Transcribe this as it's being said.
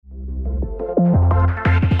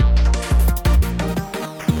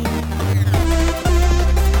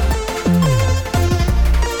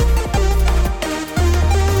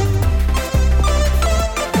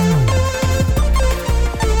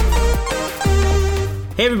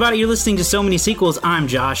Hey everybody, you're listening to So Many Sequels. I'm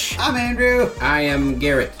Josh. I'm Andrew. I am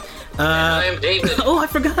Garrett. And I am David. Oh, I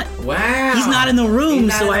forgot. Wow. He's not in the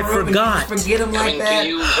room, so I forgot. Forget him like Coming that. to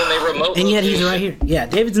you from a remote And yet he's location. right here. Yeah,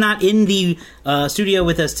 David's not in the studio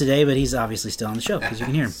with us today, but he's obviously still on the show, because you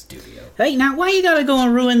can hear him. Studio. Hey, now why you gotta go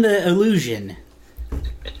and ruin the illusion?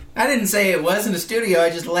 I didn't say it wasn't a studio. I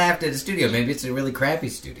just laughed at a studio. Maybe it's a really crappy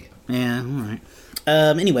studio. Yeah, alright.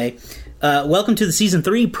 Anyway, welcome to the Season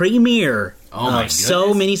 3 premiere my of So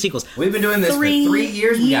goodness. Many Sequels. We've been doing this for 3 3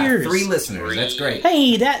 years. We got years. 3 listeners. That's great.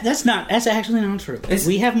 Hey, that's actually not true. It's-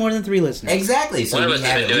 We have more than 3 listeners. Exactly. So One of we us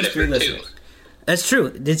have has at been doing least it 3 for 2. listeners. That's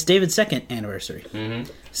true. It's David's 2nd anniversary.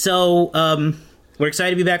 Mm-hmm. So, we're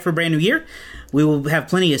excited to be back for a brand new year. We will have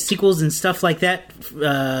plenty of sequels and stuff like that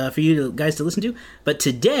for you guys to listen to. But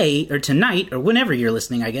today, or tonight, or whenever you're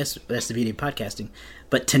listening, I guess, that's the beauty of podcasting.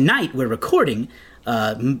 But tonight, we're recording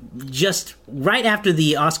just right after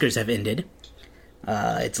the Oscars have ended.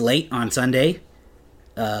 It's late on Sunday,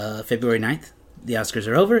 February 9th. The Oscars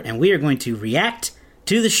are over, and we are going to react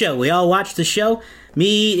to the show. We all watched the show.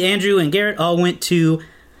 Me, Andrew, and Garrett all went to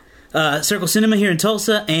Circle Cinema here in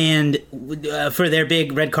Tulsa, and for their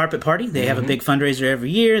big red carpet party. They have a big fundraiser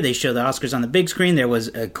every year. They show the Oscars on the big screen. There was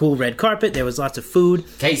a cool red carpet. There was lots of food.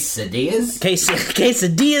 Quesadillas?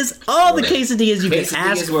 Quesadillas. All the quesadillas you could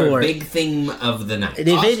ask Quesadillas were for. a big theme of the night.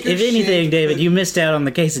 If anything, David, you missed out on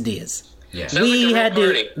the quesadillas. Yeah. Sounds like a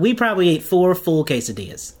real party. We probably ate 4 full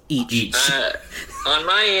quesadillas each. On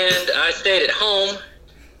my end, I stayed at home.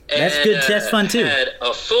 And, That's good. That's fun, too. Had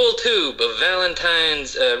a full tube of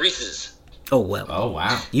Valentine's Reese's. Oh, well. Oh,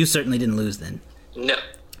 wow. You certainly didn't lose then. No.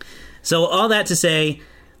 So all that to say,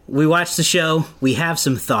 we watched the show. We have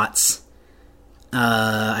some thoughts.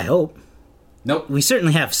 I hope. Nope. We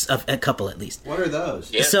certainly have a couple at least. What are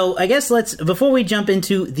those? Yeah. So I guess before we jump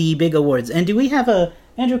into the big awards, and do we have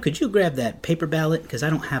Andrew, could you grab that paper ballot? Because I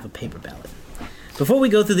don't have a paper ballot. Before we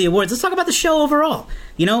go through the awards, let's talk about the show overall.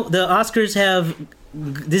 You know, the Oscars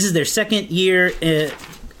this is their 2nd year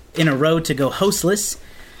in a row to go hostless.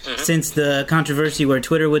 Since the controversy where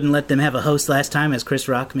Twitter wouldn't let them have a host last time, as Chris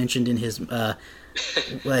Rock mentioned in his, I'm not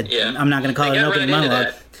going to call it an opening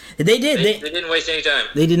monologue. They did. They didn't waste any time.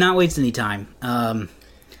 They did not waste any time.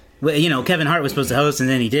 Kevin Hart was supposed to host, and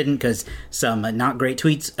then he didn't because some not great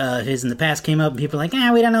tweets of his in the past came up, and people were like,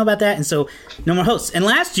 we don't know about that, and so no more hosts. And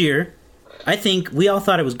last year, I think we all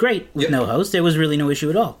thought it was great with no host. There was really no issue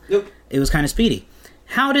at all. Yep. It was kind of speedy.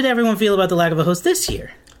 How did everyone feel about the lack of a host this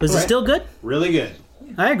year? Was it still good? Really good.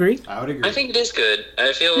 I agree. I would agree. I think it is good.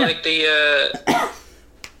 I feel like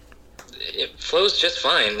it flows just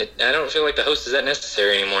fine. I don't feel like the host is that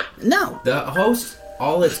necessary anymore. No. The host,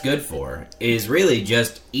 all it's good for is really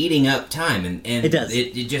just eating up time. And It does.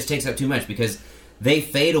 It just takes up too much because they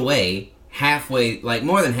fade away halfway, like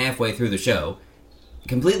more than halfway through the show.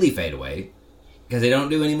 Completely fade away because they don't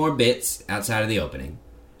do any more bits outside of the opening.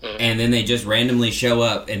 And then they just randomly show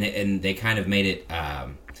up, and they kind of made it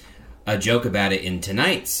a joke about it in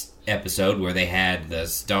tonight's episode where they had the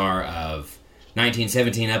star of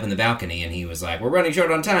 1917 up in the balcony, and he was like, "We're running short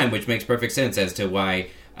on time," which makes perfect sense as to why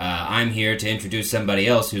I'm here to introduce somebody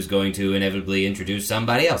else who's going to inevitably introduce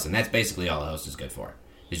somebody else, and that's basically all a host is good for.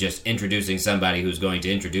 Is just introducing somebody who's going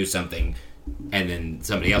to introduce something, and then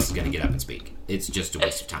somebody else is going to get up and speak. It's just a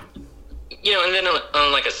waste of time. You know, and then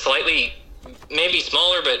on like a slightly, maybe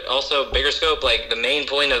smaller but also bigger scope, like the main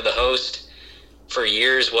point of the host for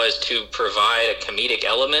years was to provide a comedic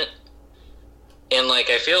element. And like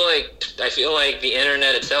I feel like the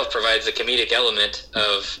internet itself provides the comedic element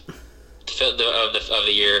of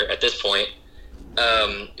the year at this point.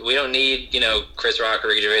 We don't need, Chris Rock or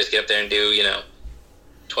Ricky Gervais to get up there and do,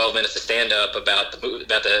 12 minutes of stand up about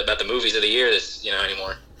the movies of the year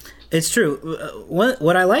anymore. It's true.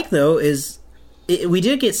 What I like, though, is we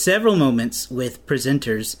did get several moments with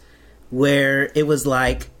presenters where it was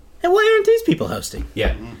like, hey, why aren't these people hosting?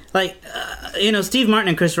 Yeah. Like, Steve Martin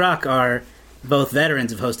and Chris Rock are both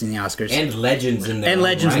veterans of hosting the Oscars. And legends in their And own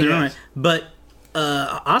legends right. in their own right. But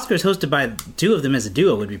Oscars hosted by 2 of them as a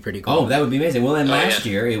duo would be pretty cool. Oh, that would be amazing. Well, and last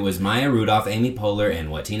yeah. year it was Maya Rudolph, Amy Poehler,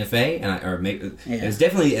 and Tina Fey, it was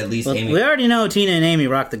definitely at least Amy. We already know Tina and Amy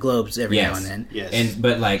rock the globes every now and then. Yes.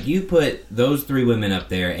 But like you put those 3 women up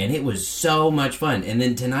there, and it was so much fun. And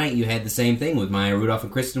then tonight you had the same thing with Maya Rudolph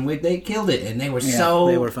and Kristen Wiig. They killed it, and they were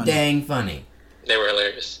they were funny. dang funny. They were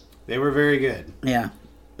hilarious. They were very good. Yeah.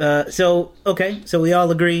 So we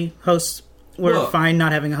all agree hosts were fine.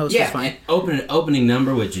 Not having a host was fine. And opening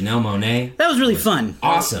number with Janelle Monáe. That was really fun.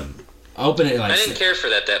 Awesome. Open it like I didn't care for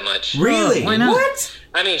that much. Really? Why not? What?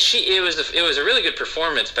 I mean, it was a really good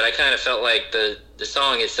performance, but I kind of felt like the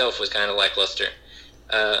song itself was kind of lackluster.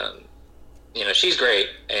 she's great,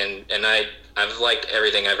 and I've liked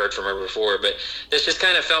everything I've heard from her before, but this just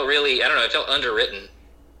kind of felt really, I don't know, it felt underwritten,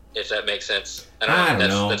 if that makes sense. I don't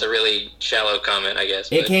know. That's a really shallow comment, I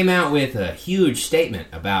guess. It came out with a huge statement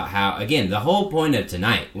about how, again, the whole point of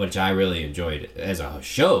tonight, which I really enjoyed as a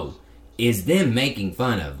show, is them making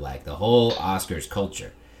fun of, like, the whole Oscars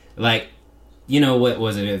culture. Like, what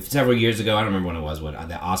was it? Several years ago, I don't remember when it was, when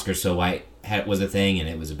the Oscars So White was a thing, and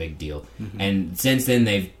it was a big deal. Mm-hmm. And since then,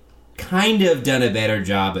 they've kind of done a better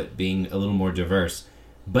job at being a little more diverse,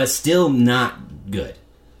 but still not good.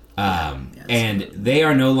 And they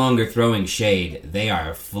are no longer throwing shade. They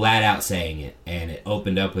are flat out saying it. And it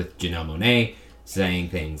opened up with Janelle Monáe saying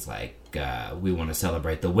things like, we want to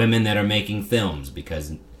celebrate the women that are making films,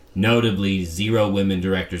 because notably 0 women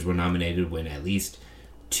directors were nominated when at least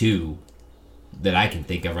 2 that I can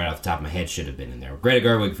think of right off the top of my head should have been in there. Greta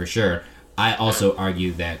Gerwig for sure. I also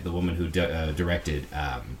argue that the woman who directed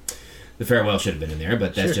The Farewell should have been in there,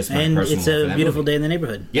 but that's just my personal... And It's a Beautiful Day in the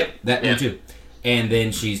Neighborhood. Yep, that one too. And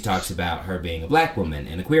then she talks about her being a black woman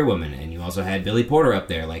and a queer woman, and you also had Billy Porter up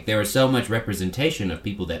there. Like, there was so much representation of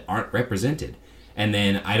people that aren't represented. And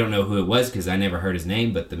then, I don't know who it was, because I never heard his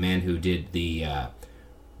name, but the man who did the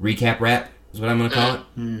recap rap, is what I'm going to call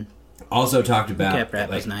it, also talked about... Recap rap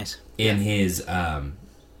was nice. In his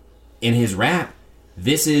rap,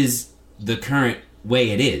 this is the current way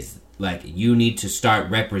it is. Like, you need to start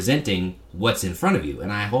representing what's in front of you.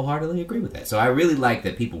 And I wholeheartedly agree with that. So I really like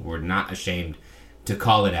that people were not ashamed to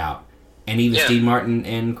call it out. And even Steve Martin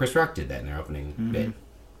and Chris Rock did that in their opening bit.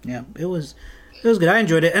 Yeah, it was good. I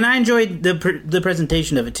enjoyed it. And I enjoyed the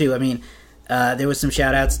presentation of it, too. I mean, there was some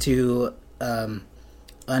shout-outs to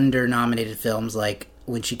under-nominated films, like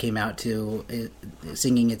when she came out to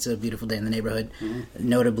singing It's a Beautiful Day in the Neighborhood. Mm-hmm.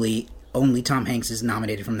 Notably, only Tom Hanks is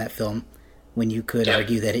nominated from that film, when you could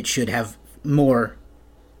argue that it should have more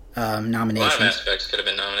nominations. A lot of aspects could have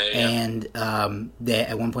been nominated. And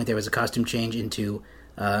at one point there was a costume change into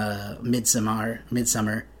midsummer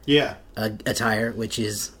attire, which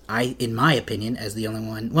is, in my opinion, as the only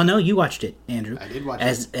one... Well, no, you watched it, Andrew. I did watch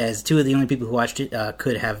it. As 2 of the only people who watched it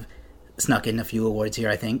could have snuck in a few awards here,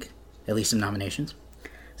 I think. At least some nominations.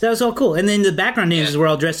 So that was all cool. And then the background dancers were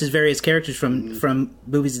all dressed as various characters from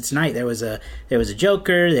movies of tonight. There was a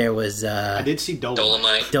Joker. There was I did see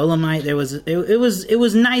Dolomite. There was it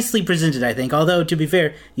was nicely presented, I think. Although, to be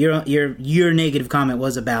fair, your negative comment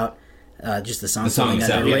was about just the song. The song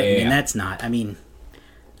itself, and that's not. I mean,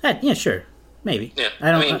 sure, maybe. Yeah,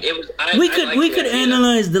 I don't. I mean, it was. We could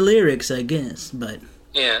analyze the lyrics, I guess, but.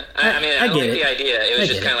 Yeah, I like the idea. It was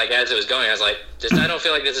just kind of like, as it was going, I was like, I don't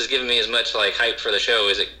feel like this is giving me as much like hype for the show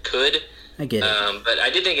as it could. I get it. But I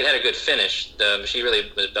did think it had a good finish. She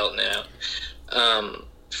really was belting it out.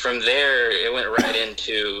 From there, it went right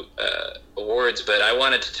into awards, but I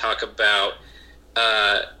wanted to talk about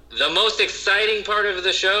the most exciting part of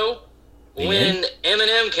the show, when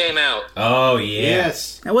Eminem came out. Oh, yeah.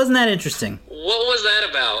 Yes. It wasn't that interesting. What was that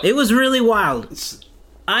about? It was really wild.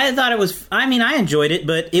 I thought it was... I mean, I enjoyed it,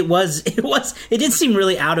 but it did seem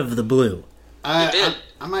really out of the blue. I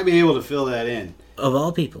might be able to fill that in. Of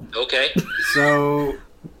all people. Okay. So,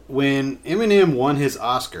 when Eminem won his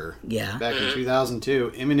Oscar back in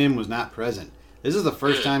 2002, Eminem was not present. This is the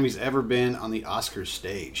first time he's ever been on the Oscars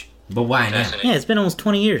stage. But why not? Yeah, it's been almost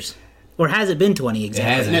 20 years. Or has it been 20 exactly?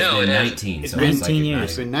 It hasn't. It's been 19. It's been 19 years.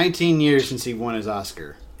 It's been 19 years since he won his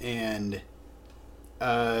Oscar. And...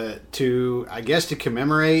 to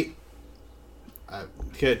commemorate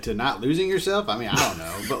to not losing yourself. I mean, I don't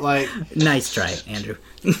know, but like, nice try, Andrew.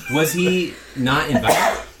 Was he not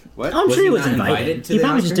invited? What? I'm sure he was invited. He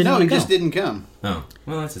probably just didn't. No, he just didn't come. Oh,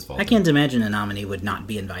 well, that's his fault. I can't imagine a nominee would not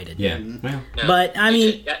be invited. Yeah, well, but I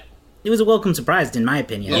mean, it was a welcome surprise, in my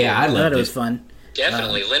opinion. Yeah, I thought it was fun.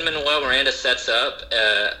 Definitely. Lin-Manuel Miranda sets up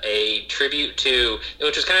a tribute to,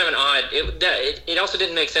 which was kind of an odd. It also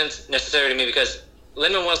didn't make sense necessarily to me, because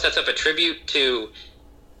Lin-Manuel sets up a tribute to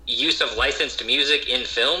use of licensed music in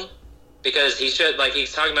film, because he's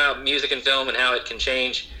talking about music and film and how it can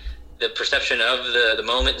change the perception of the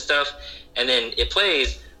moment and stuff, and then it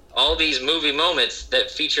plays all these movie moments that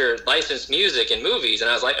feature licensed music in movies, and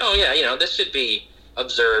I was like, oh yeah, this should be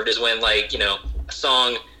observed as when a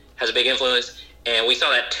song has a big influence, and we saw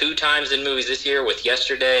that 2 times in movies this year with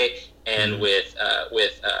Yesterday and with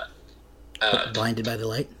Blinded by the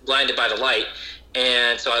Light. Blinded by the Light.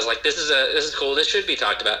 And so I was like, this is cool. This should be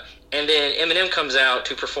talked about. And then Eminem comes out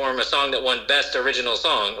to perform a song that won Best Original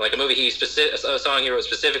Song, like a movie a song he wrote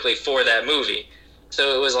specifically for that movie.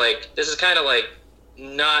 So it was like, this is kind of like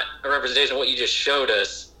not a representation of what you just showed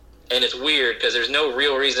us, and it's weird because there's no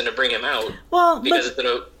real reason to bring him out. Well, because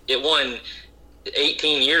it won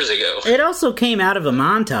 18 years ago. It also came out of a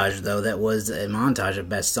montage, though, that was a montage of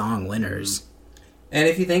best song winners. And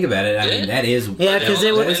if you think about it, I mean, that is... Yeah, because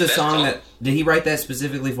it was a song that... Did he write that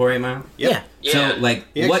specifically for 8 Mile? Yeah. So, like,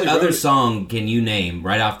 what other song can you name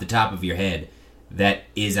right off the top of your head that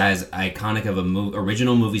is as iconic of a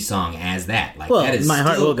original movie song as that? Like, well, that is My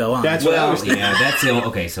Heart Will Go On. That's what I was thinking. Yeah, that's the...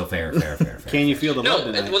 Okay, so fair. Can you feel the love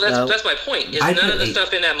tonight? Well, that's my point. Is none of the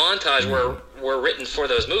stuff in that montage were written for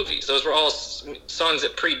those movies. Those were all songs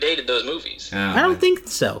that predated those movies. I don't think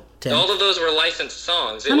so, Tim. All of those were licensed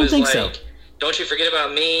songs. I don't think so. Don't You Forget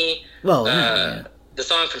About Me. Well, the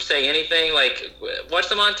song from Say Anything. Like, watch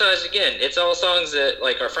the montage again. It's all songs that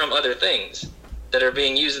like are from other things that are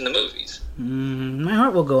being used in the movies. My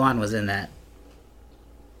Heart Will Go On was in that.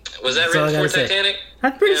 Was that written for Titanic?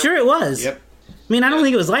 I'm pretty sure it was. Yep. I mean, I don't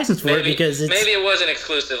think it was licensed for it because it's... Maybe it wasn't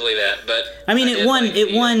exclusively that, but... I mean, it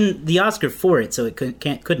won the Oscar for it, so it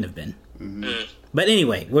couldn't have been. Mm-hmm. But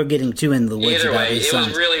anyway, we're getting too into the woods about these songs. It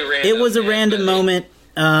was really random. It was a random moment.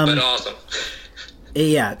 But awesome.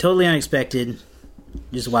 Yeah, totally unexpected.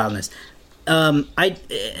 Just wildness. Excuse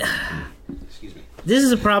me. This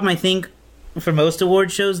is a problem, I think, for most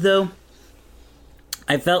award shows, though.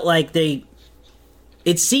 I felt like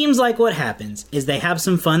it seems like what happens is they have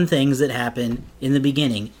some fun things that happen in the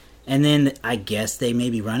beginning, and then I guess they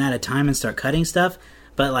maybe run out of time and start cutting stuff,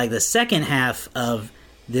 but like the second half of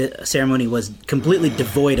the ceremony was completely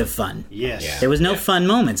devoid of fun. Yes. Yeah. There was no fun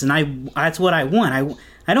moments, and that's what I want.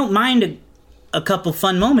 I don't mind a couple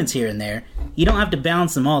fun moments here and there. You don't have to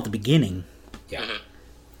balance them all at the beginning. Yeah.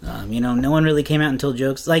 No one really came out and told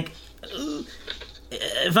jokes. Like,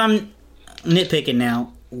 if I'm nitpicking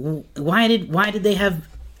now, why did they have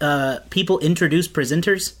people introduce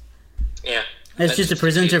presenters? Yeah. It's just a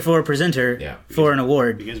presenter for a presenter for an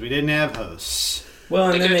award. Because we didn't have hosts.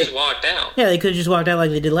 Well, they could have just walked out. Yeah, they could have just walked out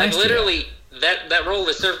like they did last year. Literally, that role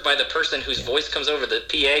is served by the person whose voice comes over the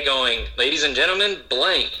PA going, "Ladies and gentlemen,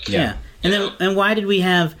 blank." Yeah. And why did we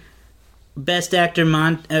have Best Actor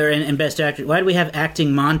and Best Actor? Why did we have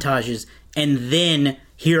acting montages and then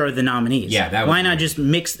here are the nominees? Yeah, why not just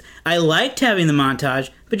mix? I liked having the montage,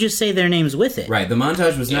 but just say their names with it. Right. The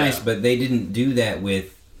montage was nice, but they didn't do that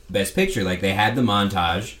with Best Picture. Like, they had the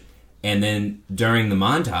montage, and then during the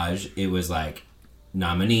montage, it was like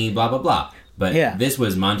nominee, blah blah blah. But this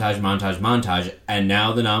was montage, and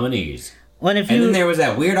now the nominees. Well, and then there was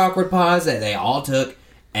that weird awkward pause that they all took.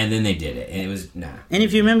 And then they did it, and it was, nah. And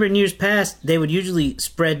if you remember in years past, they would usually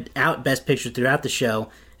spread out Best Picture throughout the show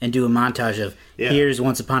and do a montage of, here's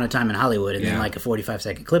Once Upon a Time in Hollywood, and then like a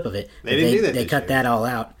 45-second clip of it. They didn't do that. They cut that all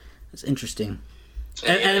out. It's interesting.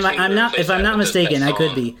 And if I'm not mistaken, I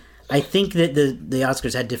could be. I think that the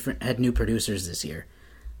Oscars had new producers this year,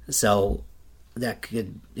 so that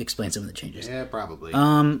could explain some of the changes. Yeah, probably.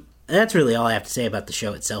 That's really all I have to say about the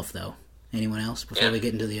show itself, though. Anyone else before we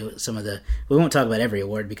get into some of the... We won't talk about every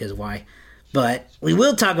award because why? But we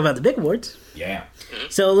will talk about the big awards. Yeah.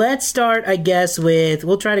 So let's start, I guess, with...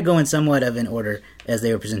 We'll try to go in somewhat of an order as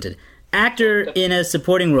they were presented. Actor in a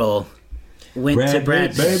supporting role went to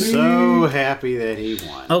Brad Pitt. So happy that he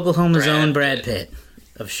won. Oklahoma's own Brad Pitt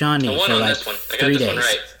of Shawnee for like 3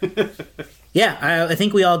 days. Right. Yeah, I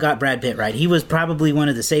think we all got Brad Pitt right. He was probably one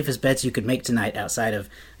of the safest bets you could make tonight outside of,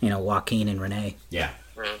 Joaquin and Renee. Yeah.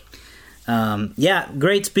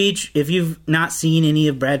 Great speech. If you've not seen any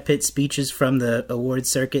of Brad Pitt's speeches from the awards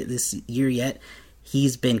circuit this year yet,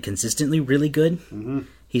 he's been consistently really good. Mm-hmm.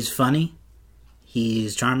 He's funny.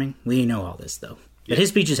 He's charming. We know all this, though. But his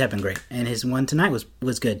speeches have been great, and his one tonight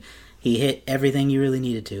was good. He hit everything you really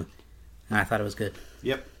needed to, and I thought it was good.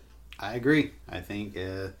 Yep, I agree. I think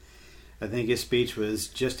his speech was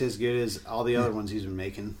just as good as all the other ones he's been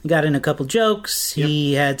making. He got in a couple jokes.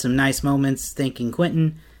 He had some nice moments thanking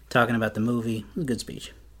Quentin. Talking about the movie. It was a good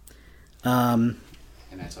speech. And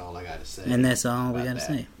that's all I got to say. And that's all we got to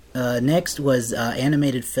say. Next was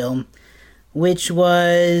animated film, which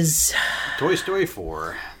was... Toy Story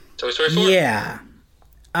 4. Toy Story 4? Yeah.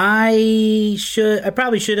 I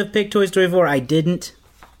probably should have picked Toy Story 4. I didn't.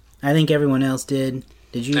 I think everyone else did.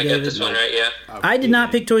 Did you, David? I got this one right, yeah. I did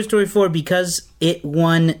not pick Toy Story 4 because it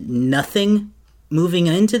won nothing moving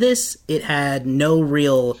into this. It had no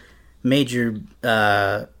real... major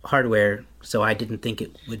hardware, so I didn't think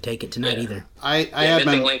it would take it tonight either. I had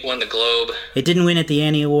Missing Link won the Globe. It didn't win at the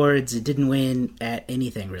Annie Awards. It didn't win at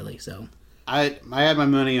anything really. So I had my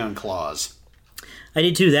money on Klaus. I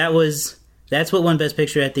did too. That's what won Best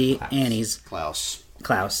Picture at the Annies.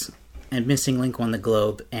 Klaus, and Missing Link won the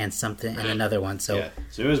Globe and something and another one. So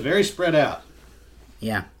so it was very spread out.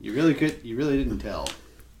 Yeah, you really didn't tell.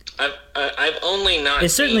 I've only not.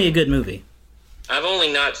 It's certainly a good movie. I've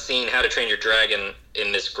only not seen How to Train Your Dragon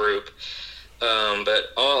in this group,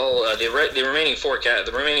 but all the remaining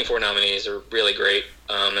four nominees are really great,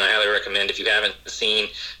 and I highly recommend if you haven't seen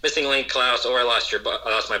Missing Link, Klaus, or I Lost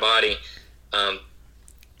My Body.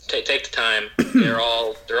 Take the time. They're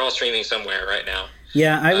all streaming somewhere right now.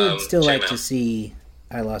 Yeah, I would still like to see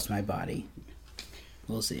I Lost My Body.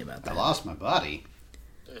 We'll see about that. I Lost My Body?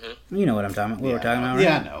 Mm-hmm. You know what I'm talking about. What we're talking about, right?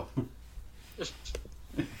 Yeah, I know.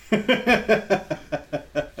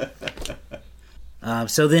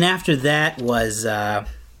 So then after that was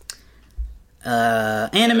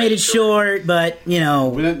animated short, but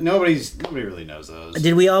nobody really knows those.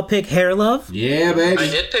 Did we all pick Hair Love? Yeah, baby. I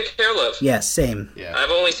did pick Hair Love. Yes, same. Yeah.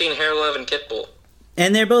 I've only seen Hair Love and Kitbull.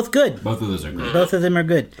 And they're both good. Both of those are good. Both of them are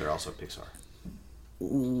good. They're also Pixar.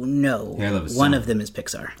 No. Hair Love is one Sony. of them is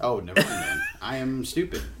Pixar. Oh, never mind then. I am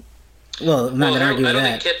stupid. Well, I'm not going to argue with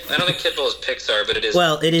that. I don't think Kitbull is Pixar, but it is.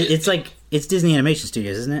 Well, it's Disney Animation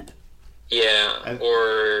Studios, isn't it? Yeah,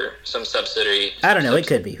 or some subsidiary. I don't know. It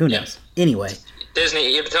could be. Who knows? Yeah. Anyway. Disney.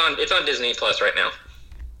 It's on Disney Plus right now.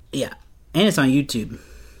 Yeah. And it's on YouTube.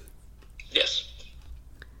 Yes.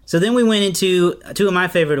 So then we went into two of my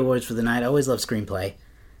favorite awards for the night. I always love screenplay.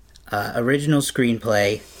 Original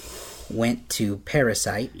screenplay went to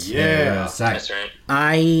Parasite. Yeah. That's right.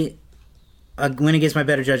 I went against my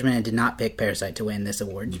better judgment and did not pick Parasite to win this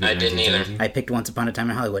award. I didn't either. I picked Once Upon a Time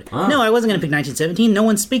in Hollywood. Oh. No, I wasn't going to pick 1917. No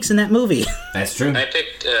one speaks in that movie. That's true. I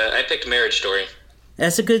picked Marriage Story.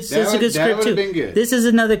 That's a good script too. Been good. This is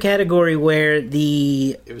another category where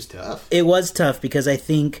it was tough. It was tough because I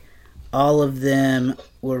think all of them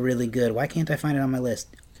were really good. Why can't I find it on my list?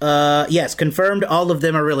 Yes, confirmed. All of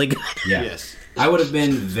them are really good. Yeah. Yes. I would have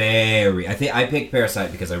been I picked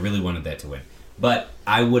Parasite because I really wanted that to win. But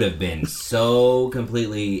I would have been so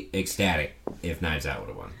completely ecstatic if Knives Out would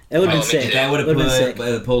have won. It would have been sick. That would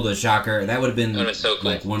have pulled a shocker. That would have been so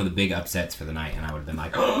cool. like one of the big upsets for the night, and I would have been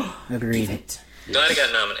like, Agreed. Glad it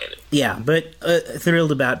got nominated. Yeah, but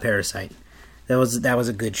thrilled about Parasite. That was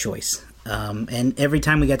a good choice. And every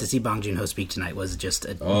time we got to see Bong Joon-ho speak tonight was just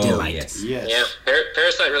a delight. Yes. Yes. Yeah,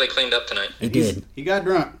 Parasite really cleaned up tonight. He did. He got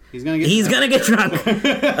drunk. He's gonna get drunk.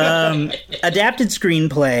 Adapted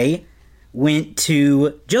screenplay went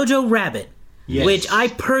to Jojo Rabbit, yes. which I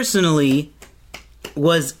personally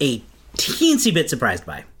was a teensy bit surprised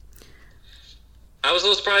by. I was a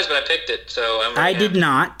little surprised, but I picked it, so I'm I did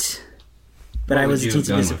not, but I was a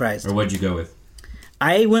teensy bit surprised. Or what'd you go with?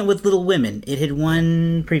 I went with Little Women. It had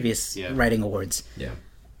won previous writing awards. Yeah.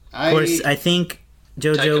 Of course, I think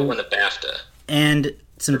Taika JoJo won the BAFTA. and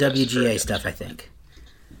some WGA stuff, I think.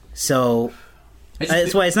 So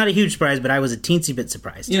that's why it's not a huge surprise, but I was a teensy bit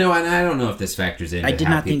surprised. And I don't know if this factors in. I did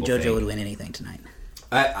not think JoJo would win anything tonight.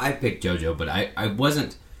 I picked JoJo, but I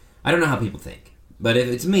wasn't. I don't know how people think. But if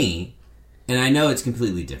it's me, and I know it's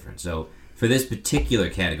completely different. So for this particular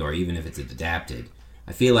category, even if it's adapted,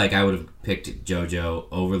 I feel like I would have picked JoJo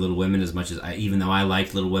over Little Women as much as even though I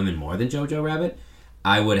liked Little Women more than Jojo Rabbit,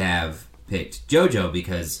 I would have picked JoJo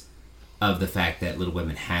because of the fact that Little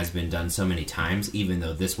Women has been done so many times, even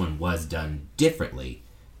though this one was done differently.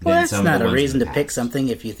 Well, that's not a reason to pick something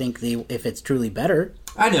if you think if it's truly better.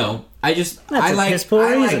 I know. I like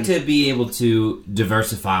to be able to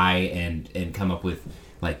diversify and come up with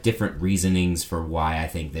like different reasonings for why I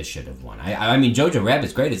think this should have won. I mean, Jojo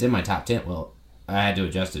Rabbit's great. It's in my top 10. Well, I had to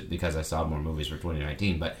adjust it because I saw more movies for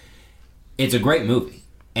 2019, but it's a great movie,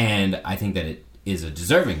 and I think that it is a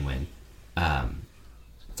deserving win.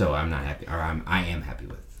 So I'm not happy, or I am happy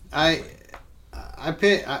with. I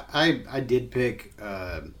did pick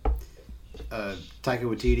Taika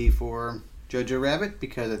Waititi for Jojo Rabbit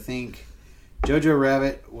because I think Jojo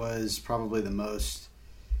Rabbit was probably the most.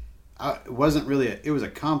 It wasn't really it was a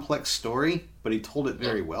complex story, but he told it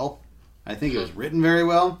very well. I think it was written very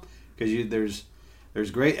well because there's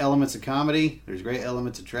great elements of comedy, there's great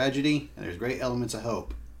elements of tragedy, and there's great elements of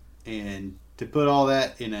hope. And to put all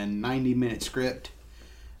that in a 90-minute script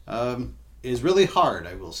is really hard,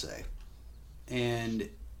 I will say. And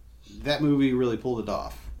that movie really pulled it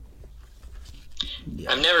off.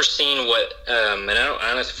 I've never seen what, and I don't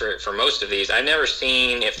honestly for most of these, I've never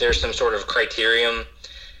seen if there's some sort of criterion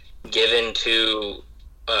given to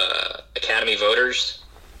Academy voters.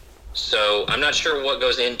 So I'm not sure what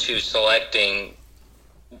goes into selecting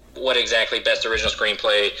what exactly best original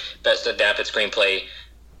screenplay, best adapted screenplay,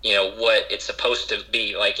 what it's supposed to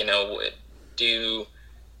be. Like,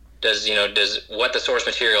 does what the source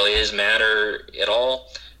material is matter at all?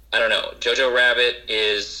 I don't know. Jojo Rabbit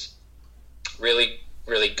is really,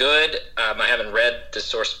 really good. I haven't read the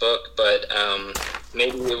source book, but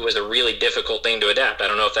maybe it was a really difficult thing to adapt. I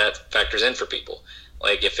don't know if that factors in for people.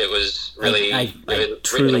 Like if it was really, I if it was written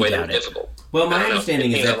truly in a way that doubt was it. difficult. Well, I my don't know.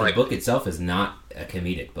 understanding It is seems that the like- book itself is not a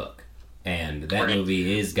comedic book, and that Right.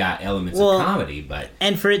 movie is got elements Well, of comedy, but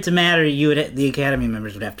And for it to matter, the Academy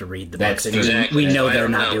members would have to read the That's books, and exactly. we know I they're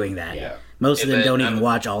don't not know. doing that. Yeah. Most of them Yeah, don't but even I'm-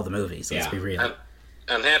 watch all the movies. Let's Yeah. be real.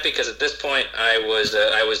 I'm happy because at this point I was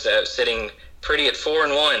sitting pretty at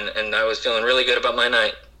 4-1, and I was feeling really good about my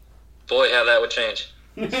night. Boy, how that would change.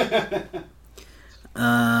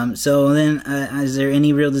 So then, is there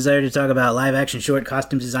any real desire to talk about live action short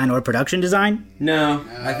costume design or production design? no,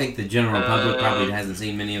 I think the general public probably hasn't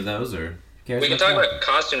seen many of those or cares. We can much talk about about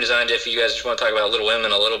costume design if you guys just want to talk about Little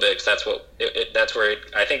Women a little bit, because that's what that's where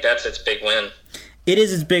I think that's its big win, It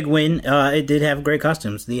is its big win. It did have great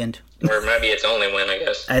costumes. The end. or maybe its only win, I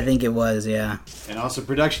guess. I think it was. Yeah. And also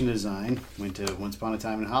production design went to Once Upon a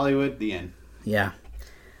Time in Hollywood. The end. Yeah.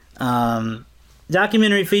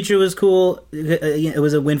 Documentary feature was cool. It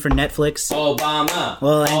was a win for Netflix. Obama.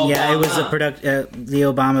 Well, and yeah, it was a Obama. the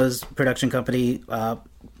Obama's production company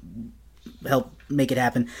helped make it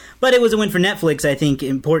happen. But it was a win for Netflix, I think,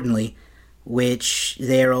 importantly, which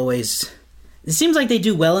they're always... It seems like they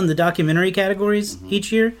do well in the documentary categories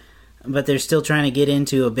each year, but they're still trying to get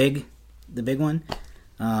into the big one.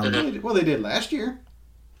 Well, they did last year.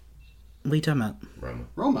 What are you talking about?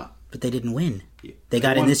 Roma. But they didn't win. Yeah. They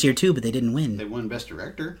got in won- this year too, but they didn't win. They won Best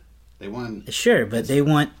Director. They won. Sure, but they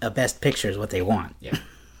want a Best Picture is what they want. Yeah,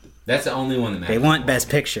 that's the only one that matters. They want Best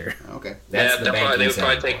Picture. Okay. That's the they would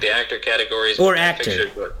probably banking take the actor categories Or but that actor.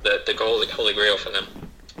 picture, the holy grail for them.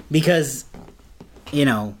 Because,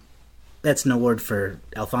 that's an award for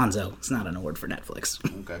Alfonso. It's not an award for Netflix.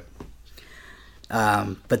 Okay.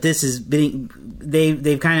 But this is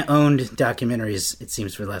they've kind of owned documentaries, it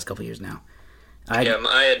seems, for the last couple of years now.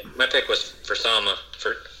 My pick was for Sama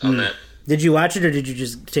on that. Did you watch it, or did you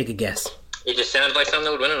just take a guess? It just sounded like something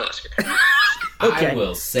that would win an Oscar. Okay. I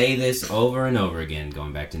will say this over and over again,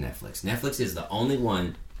 going back to Netflix. Netflix is the only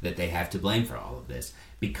one that they have to blame for all of this,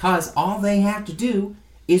 because all they have to do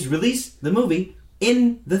is release the movie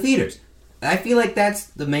in the theaters. I feel like that's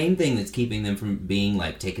the main thing that's keeping them from being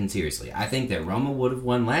taken seriously. I think that Roma would have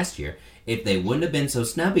won last year if they wouldn't have been so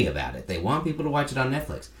snubby about it. They want people to watch it on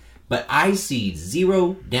Netflix. But I see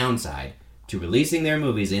zero downside to releasing their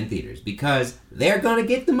movies in theaters, because they're going to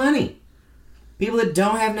get the money. People that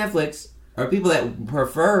don't have Netflix, or people that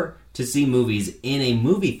prefer to see movies in a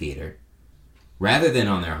movie theater rather than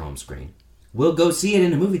on their home screen, will go see it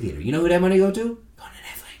in a movie theater. You know who that money go to? Go to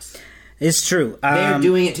Netflix. It's true. They're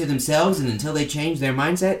doing it to themselves, and until they change their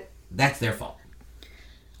mindset, that's their fault.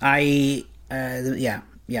 I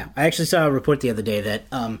actually saw a report the other day that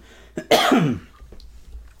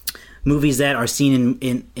movies that are seen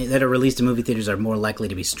in that are released in movie theaters are more likely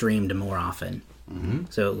to be streamed more often. Mm-hmm.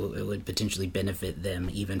 So it would potentially benefit them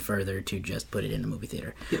even further to just put it in a movie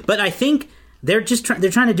theater. But I think they're just they're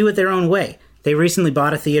trying to do it their own way. They recently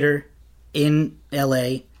bought a theater in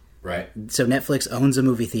L.A. Right. So Netflix owns a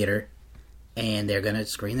movie theater, and they're going to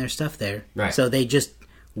screen their stuff there. Right. So they just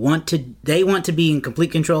want to be in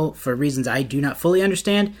complete control for reasons I do not fully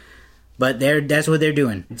understand, but that's what they're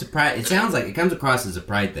doing. It's a pride. It sounds like it comes across as a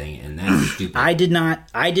pride thing, and that's stupid. I did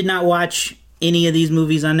not watch any of these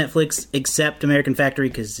movies on Netflix except American Factory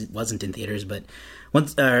because it wasn't in theaters. But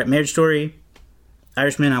once Marriage Story,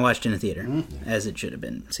 Irishman, I watched in a theater as it should have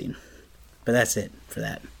been seen. But that's it for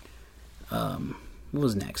that. What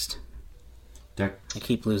was next? I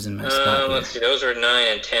keep losing my spot here. Let's see. Those were 9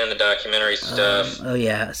 and 10. The documentary stuff. Oh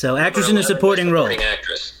yeah, so actress in a supporting role.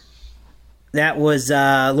 Actress. That was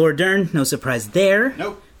Laura Dern. No surprise there.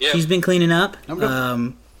 Nope. Yeah. She's been cleaning up. Nope.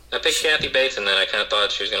 I picked Kathy Bates in that. I kind of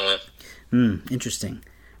thought she was going to win. Interesting.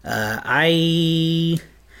 I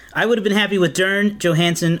would have been happy with Dern,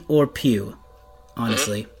 Johansson, or Pugh.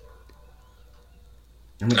 Honestly,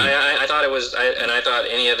 I thought it was, and I thought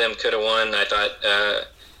any of them could have won. I thought,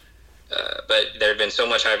 but there had been so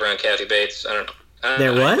much hype around Kathy Bates. I don't know.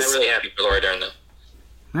 There was? I'm really happy for Laura Dern, though.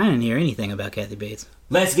 I didn't hear anything about Kathy Bates.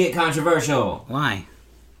 Let's get controversial. Why?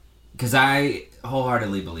 Because I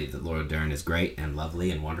wholeheartedly believe that Laura Dern is great and lovely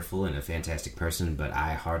and wonderful and a fantastic person, but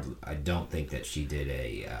I don't think that she did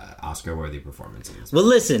a Oscar-worthy performance in this. Well,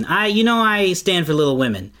 listen, I stand for Little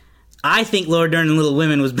Women. I think Laura Dern in Little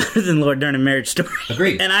Women was better than Laura Dern in Marriage Story.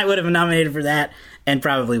 Agreed. And I would have nominated for that, and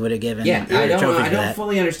probably would have given Yeah, her a trophy I for don't that.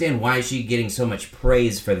 fully understand why she's getting so much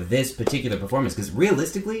praise for this particular performance, because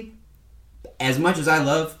realistically, as much as I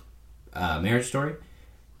love Marriage Story,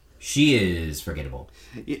 she is forgettable.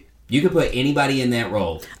 You could put anybody in that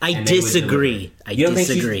role. I and they would disagree. deliver. You don't think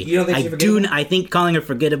she's forgettable? I think calling her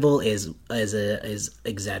forgettable is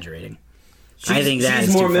exaggerating. I think that she's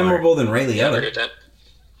is more too far. memorable than Ray Yeah, I Liotta. agree with that.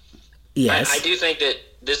 Yes. I do think that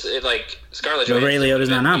this, like, Scarlett But Johansson... Ray Liotta's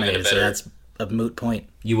not even nominated, so better- that's a moot point.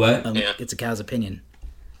 You what? Yeah. It's a cow's opinion.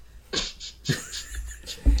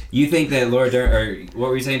 You think that Laura Dern, or what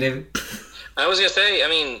were you saying, David? I was going to say, I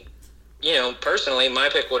mean, personally, my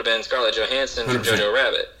pick would have been Scarlett Johansson from 100%. Jojo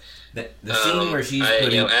Rabbit. The scene where she's I,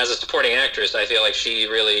 putting... as a supporting actress, I feel like she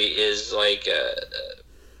really is like, a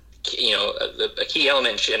key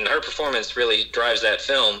element, and her performance really drives that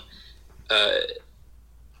film.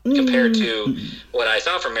 Compared to what I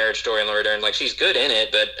saw from Marriage Story and Laura Dern, like she's good in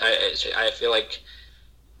it, but I feel like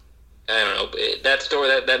I don't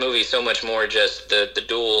know that movie is so much more just the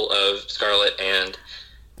duel of Scarlett and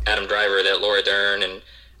Adam Driver that Laura Dern and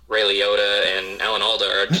Ray Liotta and Alan Alda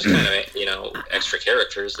are just kind of extra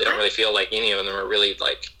characters. They don't really feel like any of them are really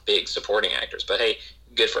like big supporting actors. But hey,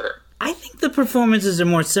 good for her. I think the performances are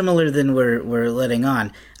more similar than we're letting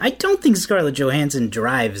on. I don't think Scarlett Johansson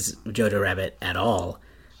drives Jojo Rabbit at all.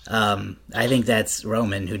 I think that's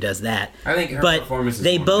Roman who does that. I think her but performance is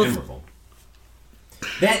they more both memorable.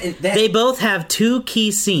 That they both have two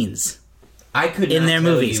key scenes. I could in not their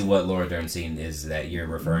tell movies. you what Laura Dern scene is that you're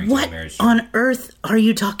referring to What in Marriage Story. on earth are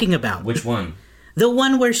you talking about? Which one? The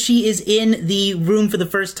one where she is in the room for the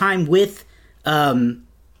first time with,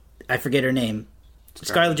 I forget her name,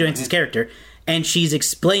 Scarlett Johansson's character, and she's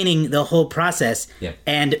explaining the whole process Yeah.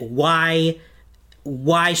 and why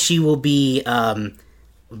she will be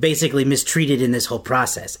basically mistreated in this whole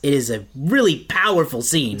process. It is a really powerful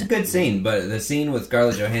scene. It's a good scene, but the scene with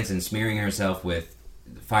Scarlett Johansson smearing herself with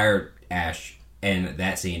fire ash, and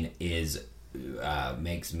that scene is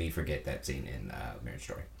makes me forget that scene in Marriage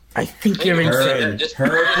Story. I think you're insane.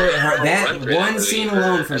 That Run through one movie scene for-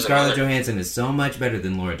 alone from as a Scarlett mother. Johansson is so much better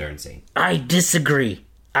than Laura Dern's scene. I disagree.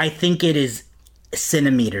 I think it is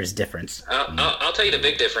centimeters difference. I'll tell you the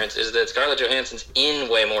big difference is that Scarlett Johansson's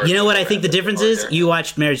in way more. You know what I think the difference is? Laura Dern. You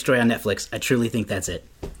watched Marriage Story on Netflix. I truly think that's it.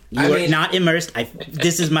 You I are mean- not immersed.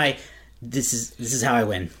 This is how I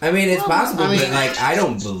win. I mean, it's possible, I mean- but like I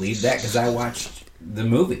don't believe that because I watched the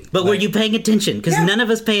movie. But were you paying attention? Because Yeah. none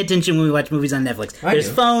of us pay attention when we watch movies on Netflix. I There's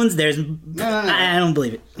do. phones. There's. no. I don't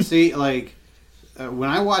believe it. See, like when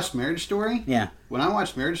I watched Marriage Story, Yeah, when I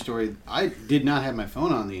watched Marriage Story, I did not have my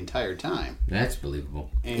phone on the entire time. That's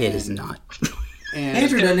believable. And, it is not. And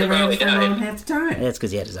Andrew doesn't ever have Probably his phone died. on half the time. That's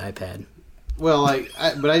because he had his iPad. well,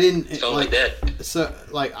 but I didn't. Totally dead. So,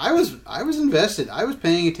 like, I was invested. I was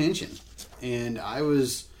paying attention, and I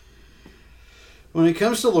was. When it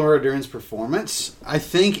comes to Laura Dern's performance, I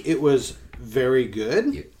think it was very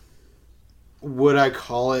good. Yep. Would I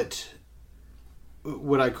call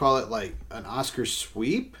it like an Oscar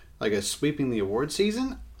sweep, like a sweeping the award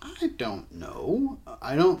season? I don't know.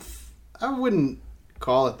 I wouldn't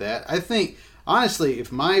call it that. I think honestly,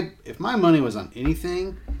 if my money was on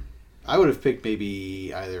anything, I would have picked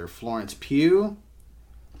maybe either Florence Pugh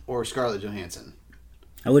or Scarlett Johansson.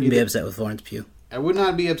 I wouldn't be upset with Florence Pugh. I would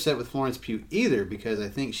not be upset with Florence Pugh either because I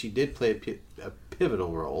think she did play a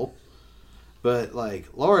pivotal role. But like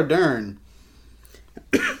Laura Dern,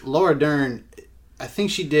 I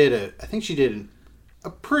think she did a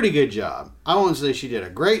pretty good job. I won't say she did a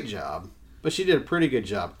great job, but she did a pretty good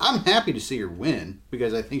job. I'm happy to see her win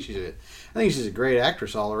because I think she's a great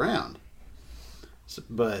actress all around. So,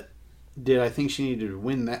 but did I think she needed to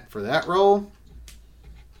win that for that role?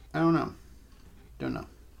 I don't know. Don't know.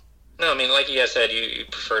 No, I mean, like you guys said, you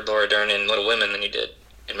preferred Laura Dern in Little Women than you did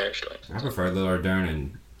in Marriage Story. I prefer Laura Dern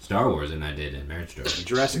in Star Wars than I did in Marriage Story.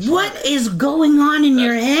 Jurassic What Park. is going on in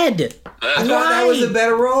your head? I thought that was a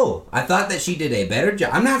better role. I thought that she did a better job.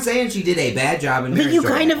 I'm not saying she did a bad job in But Marriage you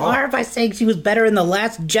Story. kind of at all. are by saying she was better in The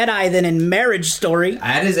Last Jedi than in Marriage Story.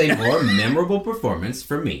 That is a more memorable performance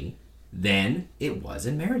for me than it was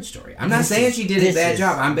in Marriage Story. I'm not saying she did a this bad is-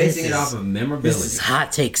 job. I'm basing this it is- off of memorability. This is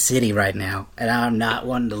hot take city right now, and I'm not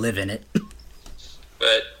wanting to live in it.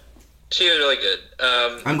 But she was really good.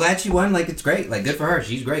 I'm glad she won. Like, it's great. Like, good for her.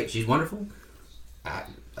 She's great. She's wonderful. I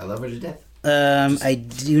love her to death. I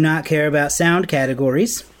do not care about sound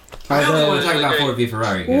categories. I don't Although, want to talk about Ford v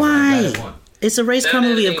Ferrari. 'cause Why? I'm glad it won. it's a race car Sound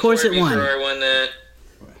movie. Of editing, course Ford it v won. Ferrari won that.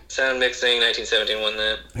 Sound mixing, 1917 won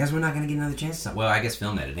that. Because we're not going to get another chance. Well, I guess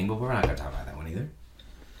film editing, but we're not going to talk about that one either.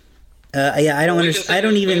 Yeah, I don't We can understand. say- I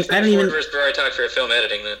don't we can even. say I don't Ford even. versus Ferrari talk for film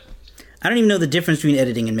editing then. I don't even know the difference between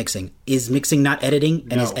editing and mixing. Is mixing not editing,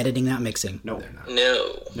 and No. is editing not mixing? No. They're not.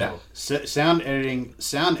 No. Sound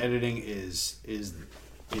editing is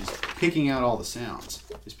picking out all the sounds.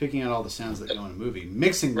 Is picking out all the sounds that go in a movie.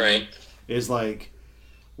 Mixing them Right. is like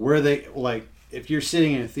where they like if you're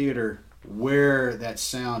sitting in a theater where that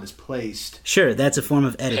sound is placed. Sure, that's a form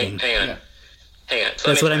of editing. Hang on. Yeah. Hang on. So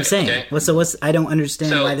That's what I'm saying. Okay? What's I don't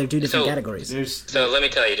understand So- why they're two different so- categories. So let me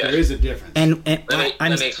tell you, Josh. There is a difference. And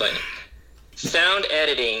Let me explain it. Sound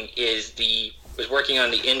editing was working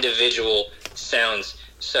on the individual sounds.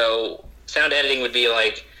 So sound editing would be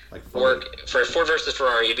like work for Ford versus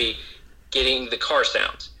Ferrari. You'd be getting the car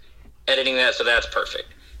sounds, editing that so that's perfect.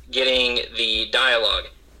 Getting the dialogue,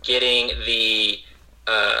 getting the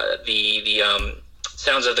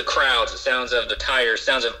sounds of the crowds, the sounds of the tires,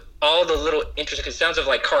 sounds of all the little intricate sounds of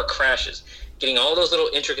like car crashes. Getting all those little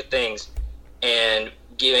intricate things and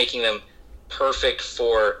making them perfect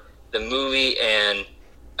for the movie, and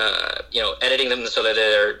editing them so that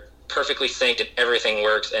they're perfectly synced and everything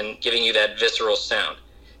works, and giving you that visceral sound.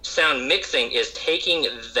 Sound mixing is taking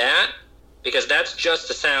that, because that's just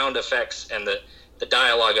the sound effects and the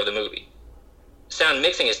dialogue of the movie. Sound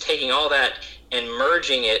mixing is taking all that and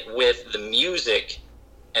merging it with the music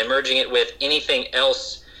and merging it with anything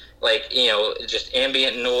else, like, just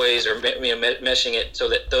ambient noise, or meshing it so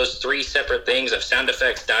that those three separate things of sound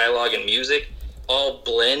effects, dialogue, and music all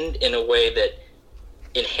blend in a way that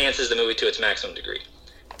enhances the movie to its maximum degree.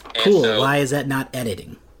 And cool. so Why is that not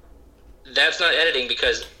editing? that's not editing,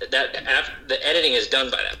 because the editing is done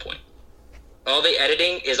by that point. All the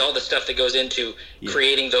editing is all the stuff that goes into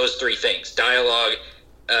creating those three things: dialogue,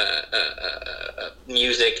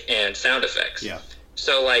 music, and sound effects. Yeah.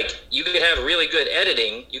 So, like, you could have really good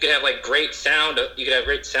editing, you could have great sound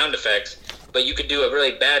effects, but you could do a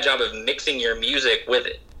really bad job of mixing your music with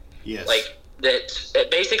it. Yes. Like that.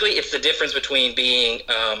 Basically, it's the difference between being.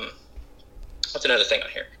 What's another thing on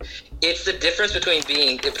here? It's the difference between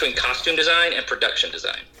costume design and production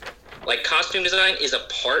design. Like, costume design is a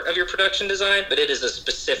part of your production design, but it is a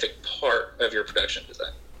specific part of your production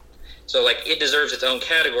design. So, like, it deserves its own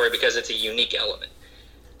category because it's a unique element.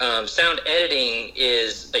 Sound editing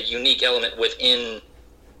is a unique element within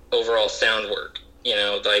overall sound work.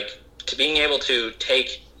 Like, to being able to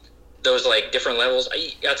take those, like, different levels.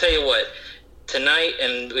 I'll tell you what, tonight,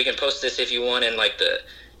 and we can post this if you want in the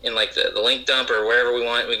link dump or wherever we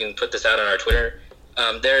want. We can put this out on our Twitter.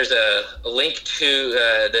 There's a link to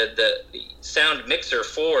the sound mixer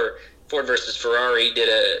for Ford versus Ferrari. Did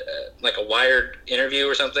a Wired interview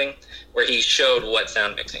or something where he showed what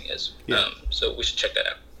sound mixing is. Yeah. So we should check that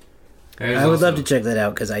out. I would love to check that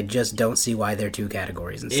out, because I just don't see why they're two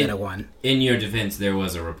categories instead of one. In your defense, there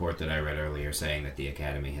was a report that I read earlier saying that the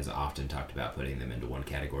Academy has often talked about putting them into one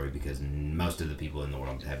category because most of the people in the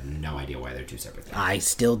world have no idea why they're two separate things. I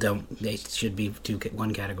still don't. They should be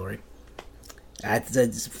one category.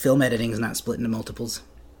 Film editing is not split into multiples.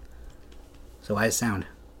 So why is sound?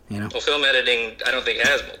 Well, film editing, I don't think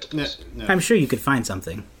has multiples. No. I'm sure you could find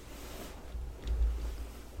something.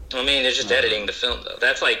 I mean, it's just editing the film, though.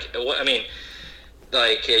 That's that's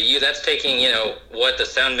taking, what the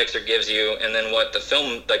sound mixer gives you, and then what the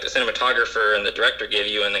film, like the cinematographer and the director give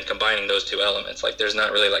you, and then combining those two elements. Like, there's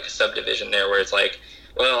not really like a subdivision there where it's like,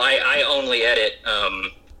 well, I only edit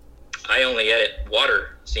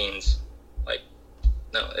water scenes. Like,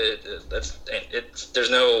 no, there's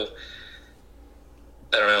no,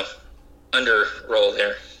 I don't know, under roll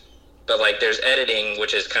there. But, like, there's editing,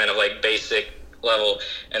 which is kind of like basic level,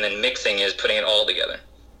 and then mixing is putting it all together.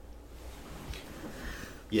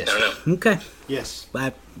 Yes. I don't know. Okay. Yes.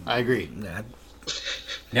 I agree.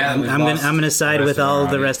 Yeah, I'm going to side with all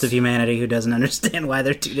the rest of humanity who doesn't understand why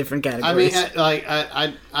they're two different categories.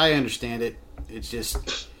 I understand it. It's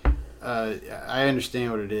just I understand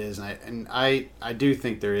what it is, and I do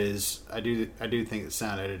think there is. I do think that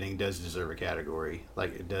sound editing does deserve a category.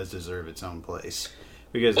 Like, it does deserve its own place.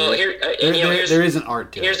 Because there is an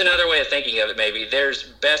art to it. Here's another way of thinking of it. Maybe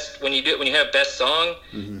there's best when you have best song.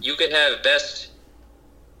 Mm-hmm. You could have best.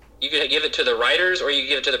 You could give it to the writers, or you could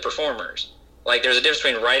give it to the performers. Like, there's a difference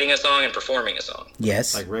between writing a song and performing a song.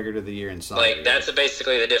 Yes. Like record of the year and song. Like, that's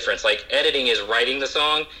basically the difference. Like, editing is writing the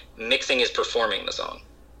song, mixing is performing the song.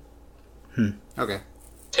 Okay.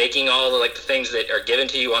 Taking all the things that are given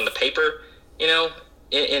to you on the paper,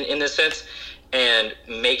 in this sense, and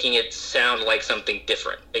making it sound like something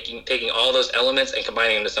different. Taking all those elements and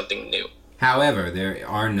combining them to something new. However, there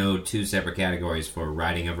are no two separate categories for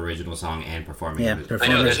writing of original song and performing. Yeah, of it.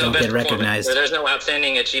 performers don't get recognized. There's no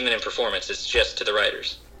outstanding achievement in performance. It's just to the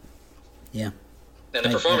writers. Yeah. And the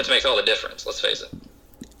performance makes all the difference, let's face it.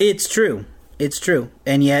 It's true. It's true.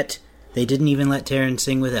 And yet, they didn't even let Taron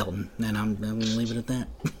sing with Elton. And I'm going to leave it at that.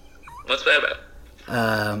 What's that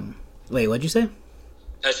about? Wait, what'd you say?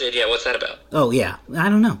 I said, yeah, what's that about? Oh, yeah. I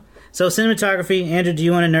don't know. So, cinematography. Andrew, do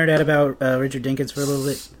you want to nerd out about Richard Dinkins for a little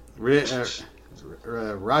bit? Roger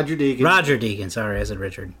Deakins. Roger Deakins. Sorry, I said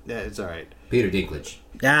Richard. Yeah, it's all right. Peter Dinklage.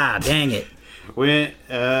 Ah, dang it.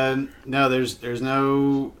 No, there's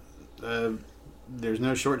no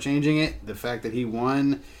shortchanging it. The fact that he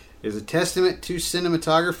won is a testament to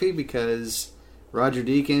cinematography, because Roger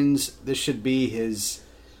Deakins, this should be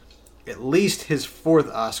at least his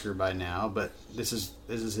 4th Oscar by now, but this is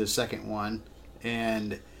his 2nd one,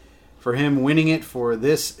 and for him winning it for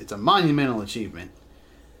this, it's a monumental achievement.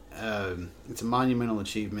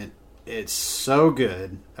 It's so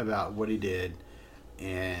good about what he did,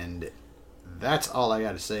 and that's all I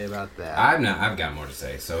got to say about that. I've got more to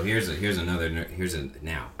say. So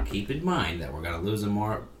now keep in mind that we're going to lose a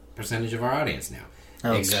more percentage of our audience now.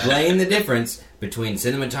 Oh, Explain the difference between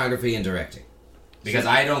cinematography and directing, because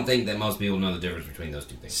I don't think that most people know the difference between those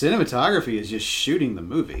two things. Cinematography is just shooting the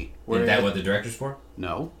movie. Is that what the director's for?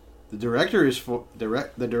 No. The director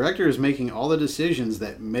is making all the decisions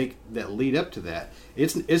that lead up to that.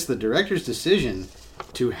 It's the director's decision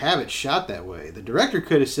to have it shot that way. The director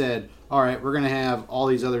could have said, "All right, we're going to have all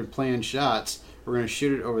these other planned shots. We're going to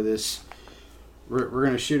shoot it over this. We're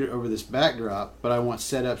going to shoot it over this backdrop, but I want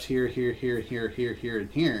setups here, and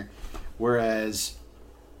here." Whereas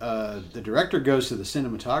the director goes to the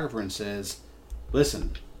cinematographer and says,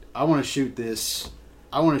 "Listen, I want to shoot this.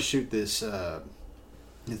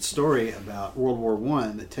 It's story about World War I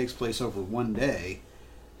that takes place over one day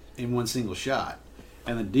in one single shot."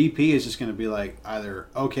 And the DP is just going to be like, either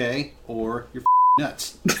okay or you're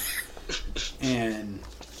nuts. And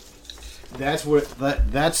that's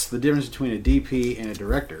the difference between a DP and a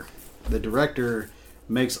director. The director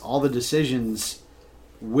makes all the decisions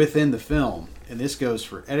within the film. And this goes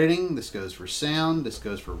for editing, this goes for sound, this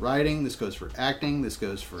goes for writing, this goes for acting, this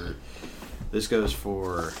goes for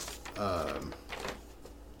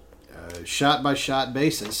shot by shot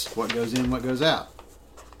basis, what goes in, what goes out.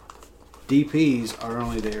 DPs are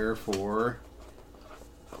only there for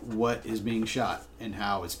what is being shot and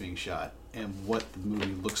how it's being shot and what the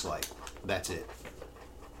movie looks like. That's it.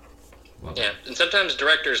 Well, yeah, and sometimes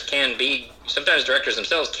directors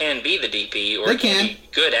themselves can be the DP, or they can be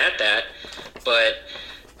good at that, but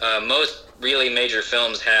most really major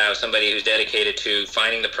films have somebody who's dedicated to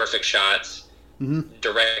finding the perfect shots,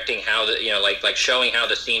 directing how like showing how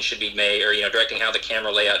the scene should be made, or directing how the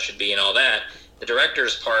camera layout should be and all that. The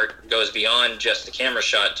director's part goes beyond just the camera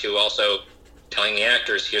shot to also telling the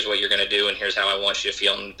actors, here's what you're going to do and here's how I want you to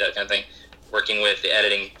feel, and that kind of thing. Working with the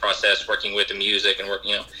editing process, working with the music, and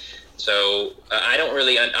So I don't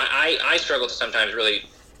really, I struggle to sometimes really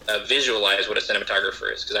visualize what a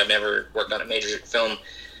cinematographer is, because I've never worked on a major film.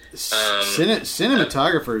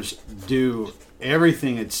 Cinematographers do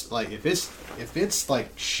everything. It's like if it's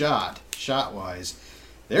like shot wise,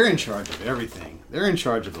 they're in charge of everything. They're in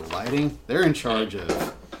charge of the lighting. They're in charge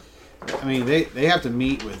of. I mean, they have to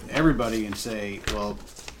meet with everybody and say, well,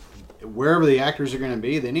 wherever the actors are going to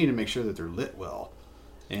be, they need to make sure that they're lit well.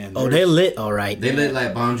 And they're lit all right. They lit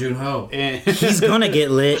like Bong Joon-ho. He's gonna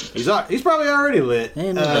get lit. He's probably already lit.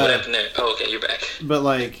 What happened there? Oh, okay, you're back. But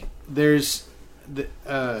like, there's the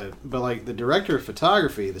director of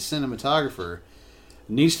photography, the cinematographer,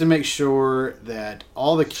 needs to make sure that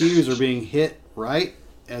all the cues are being hit right,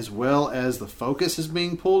 as well as the focus is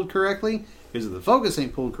being pulled correctly. Because if the focus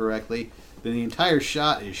ain't pulled correctly, then the entire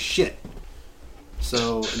shot is shit.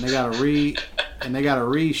 So and they gotta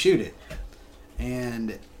reshoot it.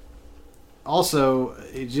 And also,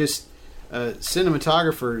 it just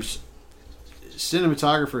cinematographers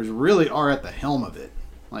really are at the helm of it.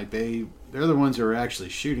 Like they're the ones who are actually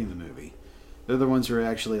shooting the movie. They're the ones who are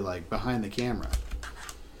actually like behind the camera.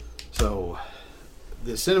 So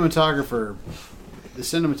the cinematographer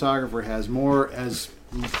has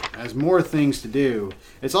more things to do.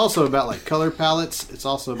 It's also about like color palettes. It's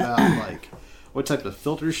also about like what type of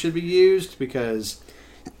filters should be used, because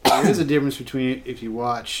there is a difference between if you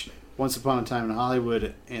watch Once Upon a Time in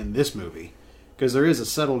Hollywood and this movie, because there is a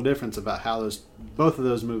subtle difference about how both of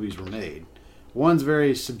those movies were made. One's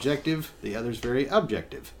very subjective, the other's very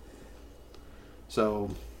objective.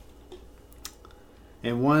 So,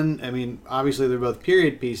 and one, I mean, obviously they're both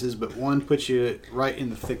period pieces, but one puts you right in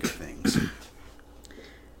the thick of things.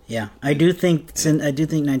 Yeah, I do think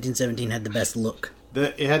 1917 had the best look.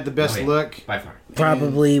 It had the best look by far.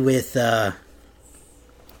 Probably with.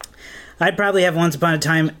 I'd probably have Once Upon a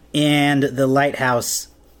Time and The Lighthouse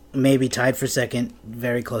maybe tied for second,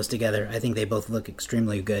 very close together. I think they both look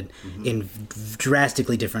extremely good in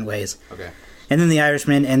drastically different ways. Okay. And then The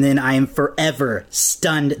Irishman, and then I am forever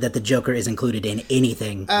stunned that The Joker is included in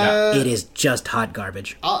anything. It is just hot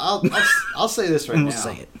garbage. I'll say this right now. We'll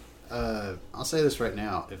say it. I'll say this right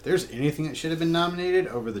now. If there's anything that should have been nominated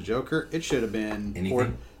over The Joker, it should have been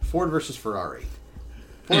Ford versus Ferrari.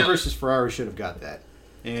 Ford versus Ferrari should have got that.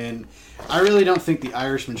 And I really don't think The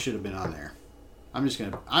Irishman should have been on there. I'm just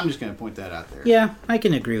gonna point that out there. Yeah, I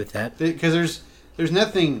can agree with that. Because there's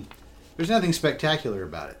nothing spectacular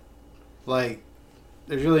about it. Like,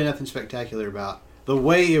 there's really nothing spectacular about the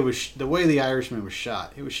way The Irishman was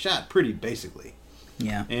shot. It was shot pretty basically.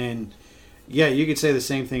 Yeah. And yeah, you could say the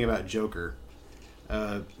same thing about Joker.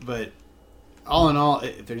 But all in all,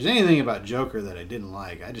 if there's anything about Joker that I didn't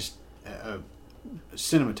like, I just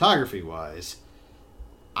cinematography wise,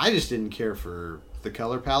 I just didn't care for the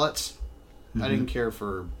color palettes. I didn't care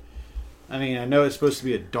for. I mean, I know it's supposed to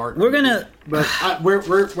be a dark. We're gonna, but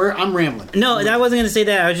I'm rambling. No, I wasn't gonna say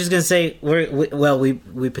that. I was just gonna say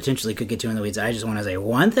we potentially could get too in the weeds. I just want to say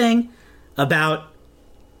one thing about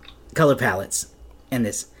color palettes and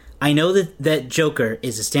this. I know that Joker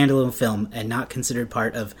is a standalone film and not considered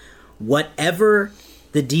part of whatever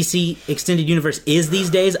the DC Extended Universe is these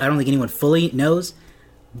days. I don't think anyone fully knows,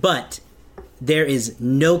 but there is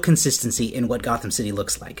no consistency in what Gotham City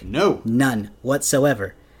looks like. No. None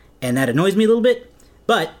whatsoever. And that annoys me a little bit,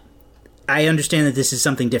 but I understand that this is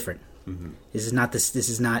something different. Mm-hmm. This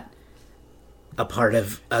is not a part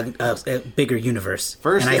of a bigger universe.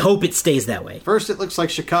 And I hope it stays that way. First it looks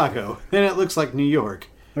like Chicago, then it looks like New York.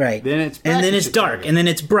 Right. Then it's and then it's Chicago. Dark, and then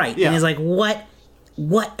it's bright. Yeah. And it's like, what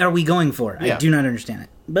are we going for? Yeah. I do not understand it.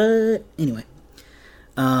 But anyway.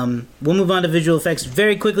 We'll move on to visual effects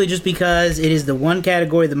very quickly just because it is the one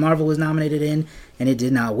category that Marvel was nominated in, and it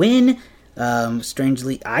did not win.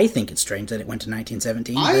 Strangely, I think it's strange that it went to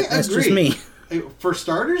 1917. That's agree. Just me. For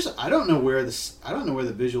starters, I don't know where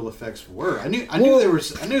the visual effects were. I knew there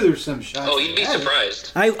was some shots. Oh, you'd be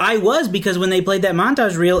surprised. I was, because when they played that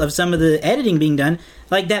montage reel of some of the editing being done,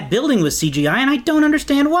 like that building was CGI, and I don't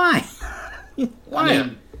understand why. Why? I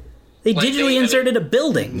mean, they digitally inserted a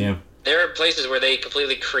building. Yeah. There are places where they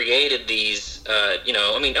completely created these.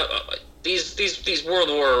 These World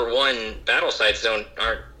War I battle sites aren't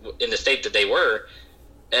in the state that they were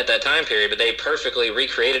at that time period, but they perfectly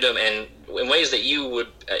recreated them and in ways that you would.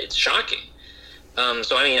 It's shocking.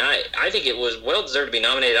 So I mean, I think it was well deserved to be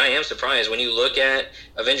nominated. I am surprised when you look at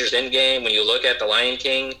Avengers Endgame, when you look at The Lion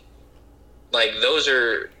King, like those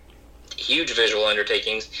are huge visual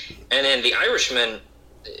undertakings, and then The Irishman.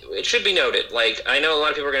 It should be noted. Like, I know a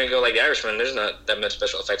lot of people are going to go like The Irishman. There's not that much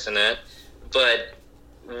special effects in that, but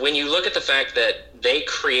when you look at the fact that they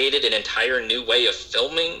created an entire new way of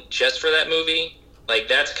filming just for that movie, like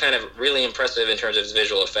that's kind of really impressive in terms of its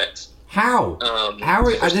visual effects. How?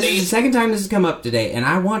 This is the second time this has come up today, and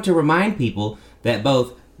I want to remind people that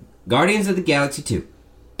both Guardians of the Galaxy 2,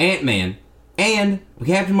 Ant-Man, and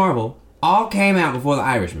Captain Marvel all came out before The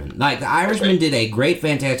Irishman. Like, The Irishman did a great,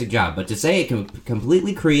 fantastic job, but to say it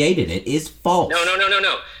completely created it is false.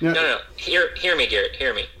 No. Hear me, Garrett.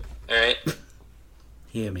 Hear me. All right?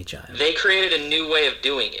 Hear me, child. They created a new way of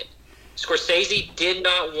doing it. Scorsese did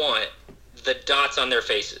not want the dots on their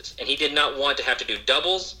faces, and he did not want to have to do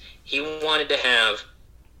doubles. He wanted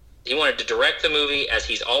to direct the movie as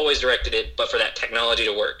he's always directed it, but for that technology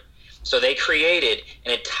to work. So they created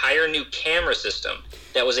an entire new camera system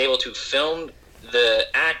that was able to film the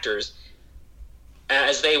actors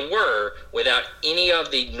as they were without any of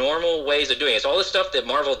the normal ways of doing it. So all the stuff that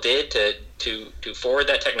Marvel did to forward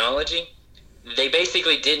that technology, they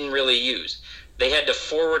basically didn't really use. They had to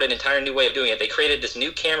forward an entire new way of doing it. They created this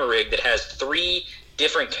new camera rig that has 3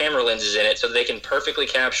 different camera lenses in it so that they can perfectly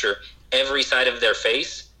capture every side of their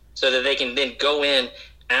face so that they can then go in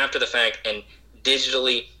after the fact and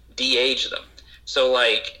digitally de-age them. So,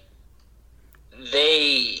 like,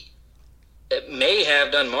 they may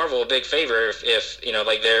have done Marvel a big favor if you know,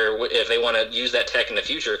 like, if they want to use that tech in the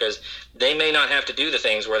future, because they may not have to do the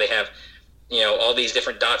things where they have, you know, all these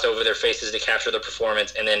different dots over their faces to capture the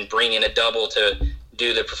performance and then bring in a double to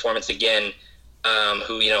do the performance again,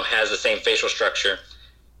 who, you know, has the same facial structure.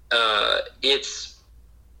 It's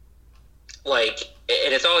like,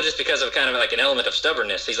 and it's all just because of kind of like an element of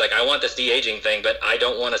stubbornness. He's like, I want this de-aging thing, but I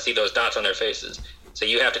don't want to see those dots on their faces. So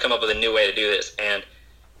you have to come up with a new way to do this. And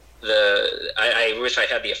I wish I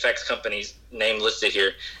had the effects company's name listed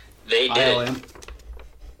here. They did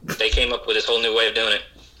it. They came up with this whole new way of doing it.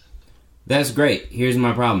 That's great. Here's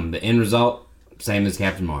my problem. The end result, same as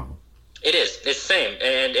Captain Marvel. It is. It's the same.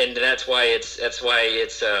 And that's why it's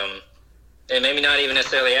and maybe not even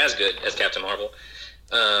necessarily as good as Captain Marvel.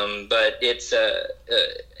 But it's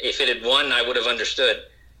if it had won, I would have understood.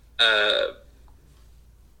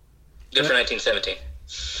 Good for 1917.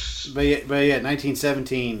 But yeah,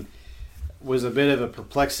 1917 was a bit of a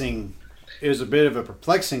perplexing. It was a bit of a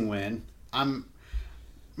perplexing win. I'm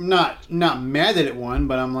not mad that it won,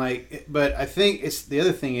 but I'm like, but I think it's the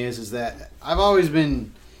other thing is that I've always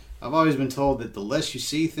been I've always been told that the less you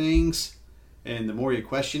see things and the more you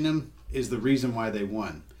question them is the reason why they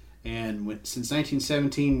won. And since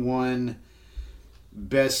 1917 won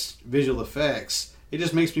Best Visual Effects, it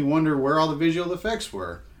just makes me wonder where all the visual effects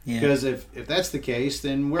were. Yeah. Because if that's the case,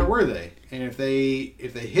 then where were they? And if they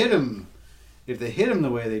hit them the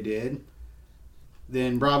way they did,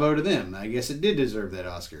 then bravo to them. I guess it did deserve that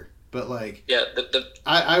Oscar. But like, Yeah,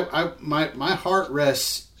 my heart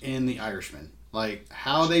rests in The Irishman. Like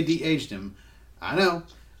how they de-aged him. I know.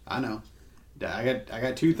 I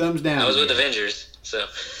got 2 thumbs down. I was with Avengers, so.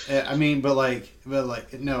 I mean, but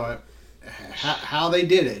no, how they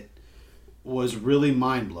did it was really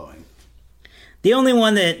mind blowing. The only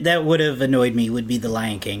one that would have annoyed me would be The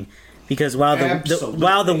Lion King, because while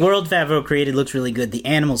the world Favreau created looks really good, the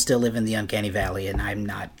animals still live in the uncanny valley, and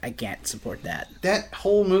I can't support that. That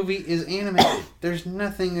whole movie is animated. There's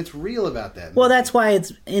nothing that's real about that movie. Well, that's why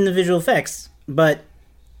it's in the visual effects, but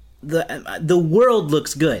the world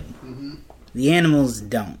looks good. Mm-hmm. The animals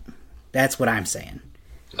don't. That's what I'm saying.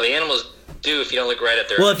 Well, the animals do if you don't look right at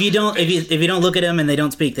their. Well, if you don't look at them and they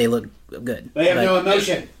don't speak, they look good. They have no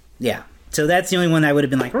emotion. Yeah. So that's the only one I would have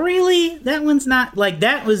been like, really? That one's not like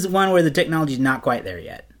that was one where the technology's not quite there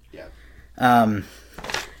yet. Yeah.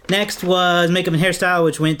 Next was makeup and hairstyle,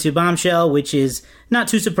 which went to Bombshell, which is not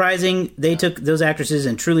too surprising. They took those actresses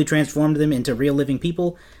and truly transformed them into real living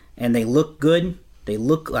people, and they look good. They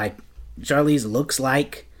look like Charlize looks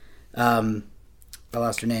like I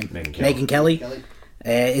lost her name. Megyn Kelly.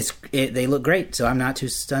 They look great, so I'm not too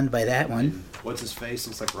stunned by that one. What's his face?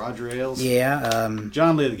 Looks like Roger Ailes. Yeah.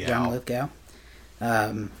 John Lithgow. John Lithgow.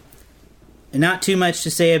 Not too much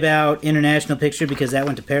to say about International Picture because that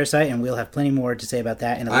went to Parasite, and we'll have plenty more to say about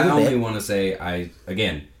that in a little bit. I only want to say,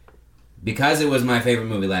 because it was my favorite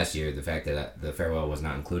movie last year, the fact that The Farewell was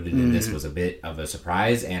not included in this was a bit of a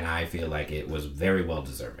surprise, and I feel like it was very well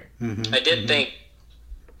deserving. Mm-hmm. I did think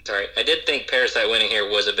Parasite winning here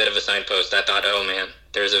was a bit of a signpost. I thought, oh man,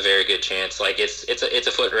 there's a very good chance. Like it's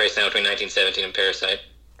a foot race now between 1917 and Parasite.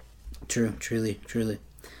 True, truly.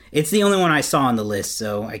 It's the only one I saw on the list,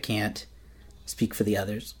 so I can't speak for the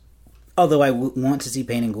others. Although I want to see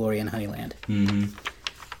Pain and Glory and Honeyland.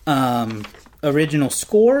 Mm-hmm. Original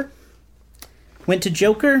score went to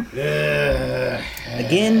Joker.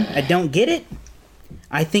 Again, I don't get it.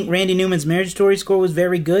 I think Randy Newman's Marriage Story score was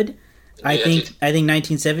very good. I think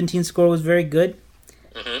 1917 score was very good.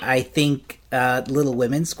 Mm-hmm. I think Little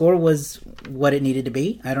Women's score was what it needed to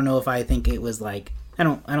be. I don't know if I think it was like I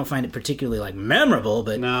don't find it particularly like memorable,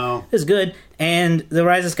 but no, it's good. And The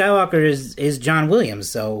Rise of Skywalker is John Williams,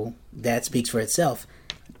 so that speaks for itself.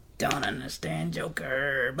 Don't understand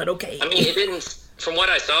Joker, but okay. I mean, it didn't. From what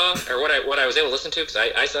I saw, or what I was able to listen to, because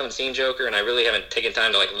I still haven't seen Joker, and I really haven't taken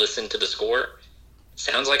time to like listen to the score.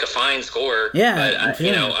 Sounds like a fine score. Yeah, but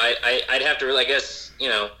I'd have to really, I guess,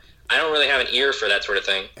 I don't really have an ear for that sort of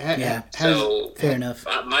thing. So fair enough.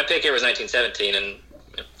 My pick here was 1917, and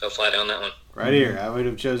fell flat on that one. Right here, I would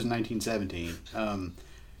have chosen 1917.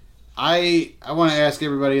 I want to ask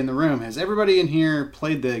everybody in the room: has everybody in here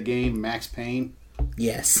played the game Max Payne?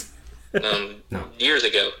 Yes. No. Years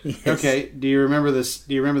ago. Yes. Okay. Do you remember this?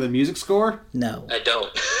 Do you remember the music score? No. I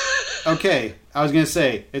don't. Okay. I was gonna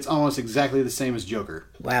say it's almost exactly the same as Joker.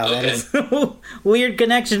 Wow, that is a weird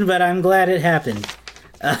connection, but I'm glad it happened.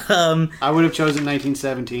 I would have chosen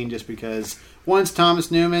 1917 just because one, it's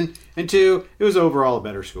Thomas Newman, and two, it was overall a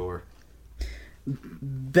better score.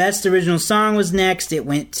 Best original song was next. It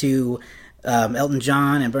went to Elton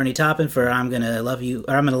John and Bernie Taupin for "I'm Gonna Love You"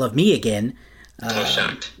 or "I'm Gonna Love Me Again." I was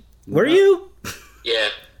shocked. Were you? Yeah.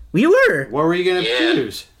 You were. What were you gonna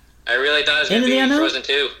choose? I really thought it was gonna Into the be Unknown? Frozen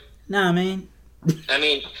 2. Nah, man. I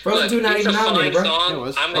mean, Frozen 2 not it's even a fine nominated, bro. song. It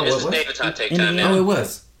was. This is David's hot take Into time the now. Oh, it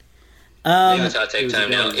was. David's hot take time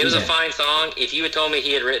now. good. It was a Yeah. fine song. If you had told me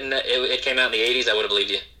he had written that, it came out in the 80s, I would have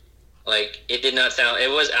believed you. Like, it did not sound... It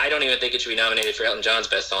was... I don't even think it should be nominated for Elton John's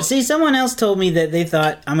best song. See, someone else told me that they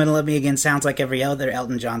thought "I'm Gonna Love Me Again" sounds like every other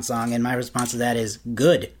Elton John song, and my response to that is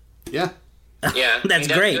good. Yeah. Yeah. That's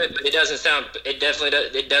great. Good, but it doesn't sound... It definitely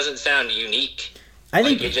does... It doesn't sound unique. I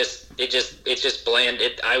think. Like, it's just bland.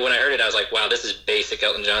 When I heard it, I was like, wow, this is basic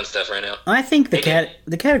Elton John stuff right now. I think the They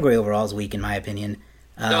the category overall is weak, in my opinion.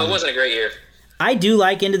 No, it wasn't a great year. I do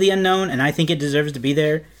like Into the Unknown, and I think it deserves to be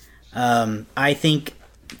there. I think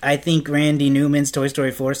Randy Newman's Toy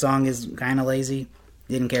Story 4 song is kind of lazy.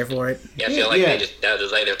 Didn't care for it. Yeah, I feel like Yeah. that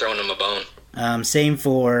was like they're throwing him a bone. Same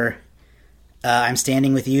for I'm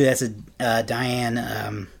Standing With You. That's a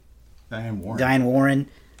Diane Warren. Diane Warren.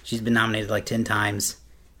 She's been nominated like 10 times.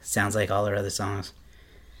 Sounds like all her other songs.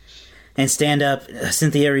 And Stand Up,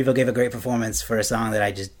 Cynthia Erivo gave a great performance for a song that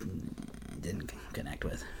I just didn't connect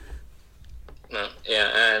with. No, yeah,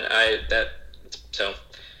 and so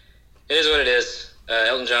it is what it is.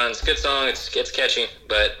 Elton John's good song. It's catchy,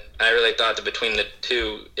 but I really thought that between the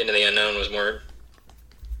two, Into the Unknown was more,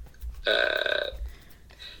 I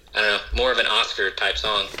don't know, more of an Oscar type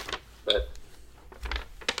song. But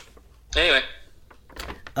anyway,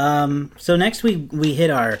 so next we hit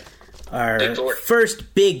our Big four.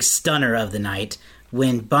 first big stunner of the night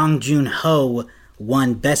when Bong Joon-ho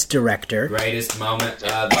won Best Director. Greatest moment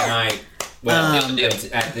of the night. Well, Yeah.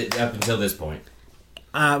 up until this point.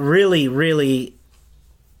 Really, really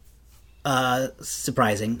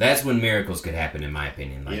surprising. That's when miracles could happen, in my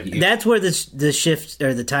opinion. Yep. That's where the shift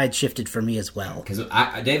or the tide shifted for me as well. Because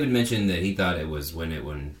David mentioned that he thought it was when it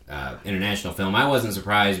won international film. I wasn't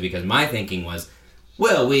surprised because my thinking was,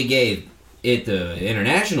 well, we gave it the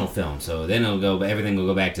international film, so then everything will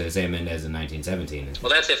go back to Sam Mendes in 1917.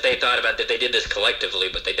 well, that's if they thought about that they did this collectively,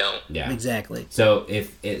 but they don't. Yeah, Exactly. So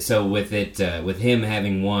with him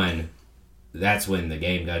having won, that's when the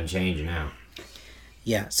game doesn't change now.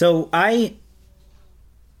 Yeah. So I.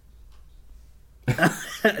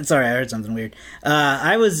 Sorry, I heard something weird.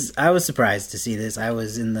 I was surprised to see this. I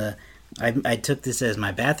was in the. I took this as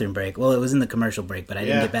my bathroom break. Well, it was in the commercial break, but I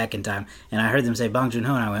didn't Yeah. get back in time. And I heard them say Bong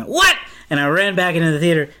Joon-ho, and I went, "What?" And I ran back into the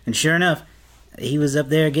theater, and sure enough, he was up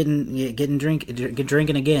there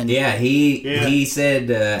drinking again. Yeah, he said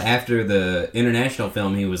after the international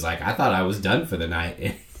film, he was like, I thought I was done for the night.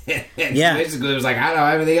 And Yeah. basically it was like, I don't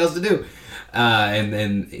have anything else to do. And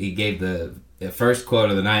then he gave the first quote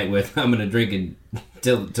of the night with, I'm going to drink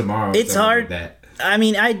until tomorrow. or It's something hard. Like that. I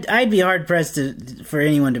mean, I'd be hard pressed for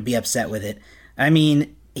anyone to be upset with it. I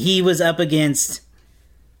mean, he was up against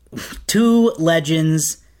two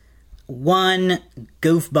legends, one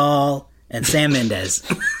goofball, and Sam Mendes.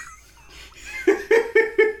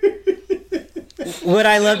 Would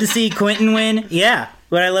I love to see Quentin win? Yeah.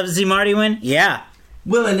 Would I love to see Marty win? Yeah.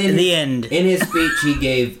 Well, and in The end. In his speech, he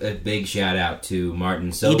gave a big shout out to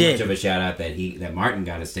Martin. So He did. much of a shout out that Martin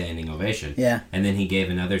got a standing ovation. Yeah. And then he gave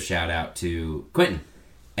another shout out to Quentin.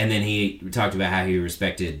 And then he talked about how he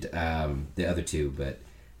respected the other two. But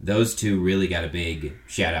those two really got a big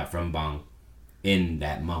shout out from Bong in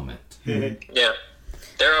that moment. Yeah,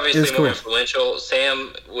 they're It obviously was more cool. influential.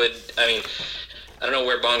 Sam would, I mean, I don't know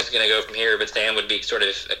where Bong's going to go from here, but Sam would be sort of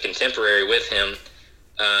a contemporary with him.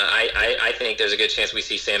 I think there's a good chance we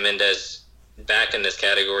see Sam Mendes back in this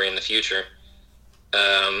category in the future.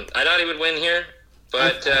 I thought he would win here, but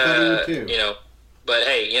I thought he would too. you know, but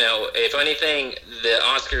hey, you know, if anything, the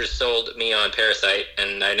Oscars sold me on Parasite,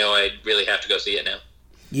 and I know I really have to go see it now.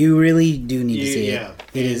 You really do need to see Yeah. it.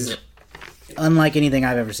 It is unlike anything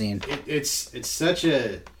I've ever seen. It's such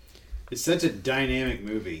a dynamic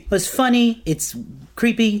movie. It's funny. It's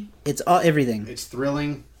creepy. It's everything, It's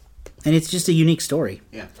thrilling. and it's just a unique story.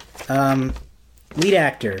 Yeah. Lead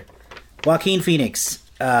actor Joaquin Phoenix.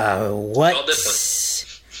 What? Called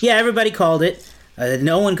this Yeah, everybody called it.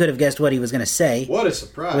 No one could have guessed what he was going to say. What a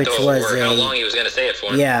surprise. Which was or how a- long he was going to say it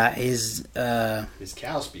for. Yeah, his His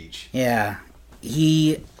cow speech. yeah.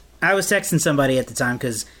 I was texting somebody at the time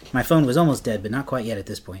because my phone was almost dead, but not quite yet at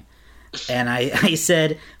this point. And I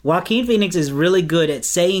said, Joaquin Phoenix is really good at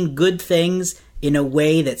saying good things in a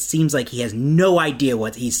way that seems like he has no idea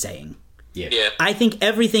what he's saying. Yeah. I think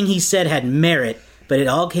everything he said had merit, but it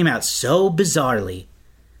all came out so bizarrely.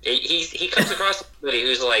 He comes across as somebody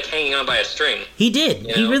who's like hanging on by a string. He did.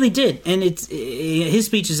 You He know? really did. And his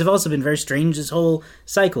speeches have also been very strange this whole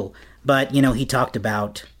cycle. But he talked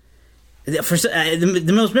about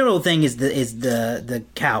the most memorable thing is the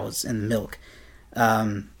cows and the milk.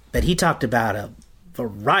 But he talked about a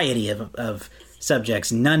variety of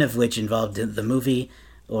subjects, none of which involved the movie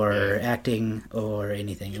or acting or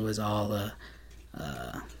anything. It was all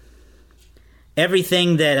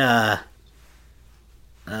everything that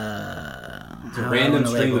It's a random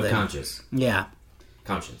stream of conscience. Yeah.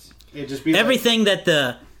 It'd just be Everything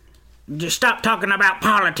that just stop talking about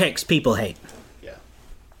politics people hate. Like, yeah.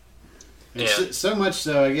 And Yeah. so much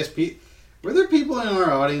so, I guess. Were there people in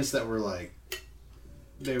our audience that were like,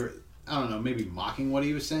 they were, I don't know, maybe mocking what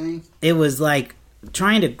he was saying? It was like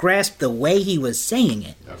trying to grasp the way he was saying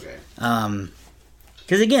it. Okay.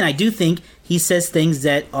 Because again, I do think he says things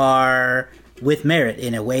that are with merit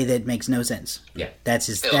in a way that makes no sense. Yeah. That's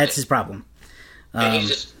his problem. And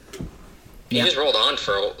he just rolled on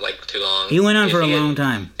for like too long. He went on If for a he had- long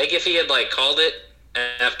time. Like if he had like called it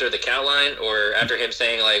after the cow line, or after him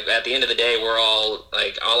saying like at the end of the day we're all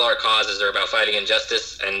like all our causes are about fighting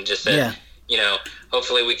injustice, and just said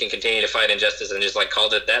hopefully we can continue to fight injustice, and just like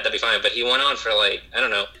called it that'd be fine. But he went on for like, I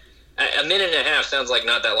don't know, a minute and a half sounds like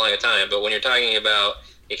not that long a time, but when you're talking about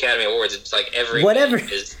Academy Awards. It's like every Whatever.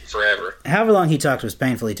 week is forever. However long he talked was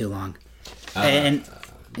painfully too long. And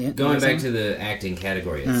Going back to the acting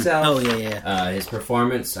category itself. Oh yeah. His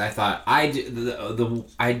performance, I thought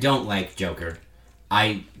I don't like Joker.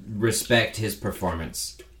 I respect his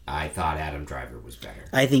performance. I thought Adam Driver was better.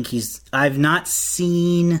 I think I've not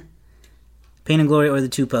seen Pain and Glory or The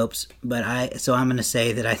Two Popes, but I'm going to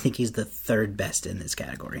say that I think he's the third best in this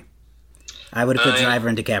category. I would have put Driver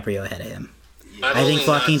and DiCaprio ahead of him. I think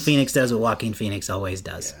Joaquin Phoenix does what Joaquin Phoenix always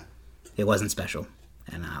does. Yeah. It wasn't special,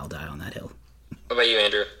 and I'll die on that hill. What about you,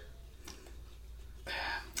 Andrew?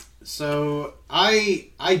 So I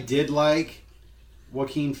did like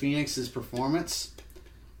Joaquin Phoenix's performance.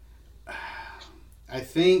 I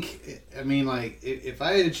think, I mean, like, if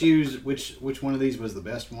I had to choose which one of these was the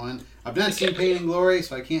best one, I've not seen Pain and Glory,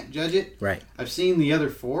 so I can't judge it. Right. I've seen the other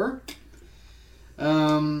four.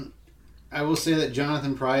 I will say that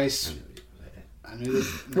Jonathan Pryce. I knew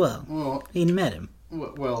that. Well, you met him.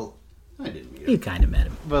 Well, I didn't meet him. You kind of met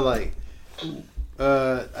him. But, like,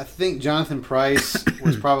 I think Jonathan Pryce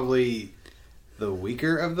was probably the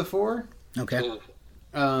weaker of the four. Okay. Ooh,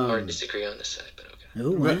 hard to disagree on this side, but okay.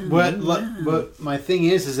 Ooh, But my thing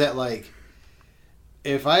is that, like,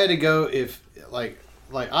 if I had to go, like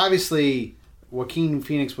obviously Joaquin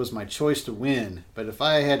Phoenix was my choice to win, but if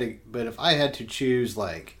I had to choose,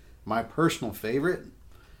 like, my personal favorite,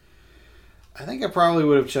 I think I probably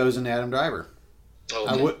would have chosen Adam Driver.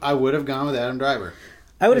 Okay. I would have gone with Adam Driver.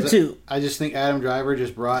 I would have too. I just think Adam Driver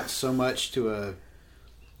just brought so much to a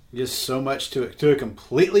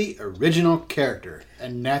completely original character,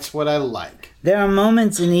 and that's what I like. There are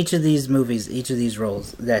moments in each of these movies, each of these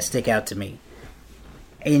roles, that stick out to me.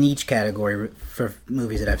 In each category for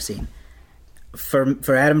movies that I've seen.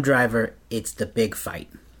 For Adam Driver, it's the big fight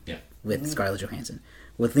with Scarlett Johansson.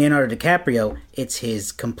 With Leonardo DiCaprio, it's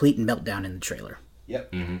his complete meltdown in the trailer.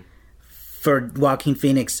 Yep. Mm-hmm. For Joaquin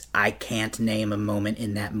Phoenix, I can't name a moment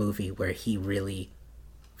in that movie where he really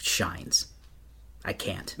shines. I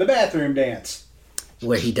can't. The bathroom dance.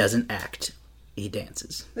 Where he doesn't act, he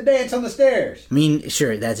dances. The dance on the stairs. I mean,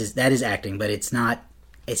 sure, that is acting, but it's not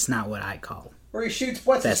what I call. Where he shoots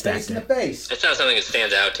what's his face in the face. It's not something that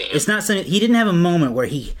stands out to you. It's not something. He didn't have a moment where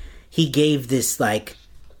he gave this, like,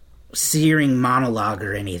 searing monologue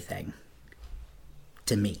or anything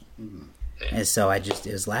to me, and so it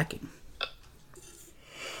was lacking.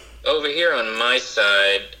 Over here on my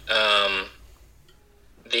side, I've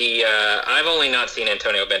only not seen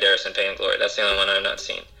Antonio Banderas in Pain and Glory. That's the only one I've not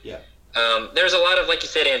seen. Yeah. There's a lot of, like you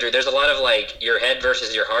said, Andrew, there's a lot of, like, your head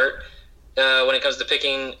versus your heart when it comes to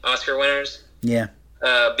picking Oscar winners. Yeah.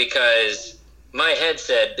 Because my head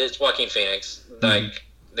said it's Joaquin Phoenix. Like,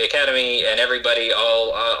 the Academy and everybody,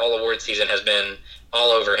 all award season has been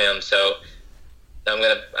all over him. So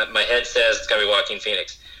my head says it's gonna be Joaquin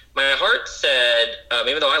Phoenix. My heart said,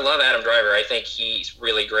 even though I love Adam Driver, I think he's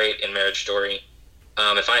really great in Marriage Story.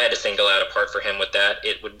 If I had to single out a part for him with that,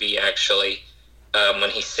 it would be actually when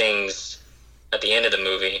he sings at the end of the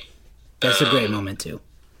movie. That's a great moment too.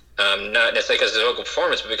 Not necessarily because of his vocal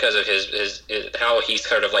performance, but because of his how he's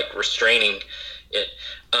sort of, like, restraining it.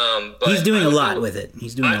 But he's doing a lot with it.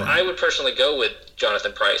 He's doing a lot. I would personally go with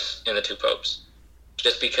Jonathan Pryce in The Two Popes,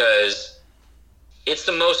 just because it's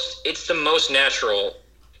the most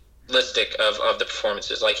naturalistic of the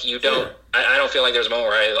performances. Like, you don't, Sure. I don't feel like there's a moment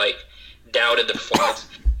where I, like, doubted the performance.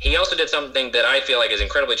 He also did something that I feel like is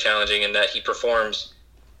incredibly challenging, in that he performs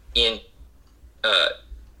in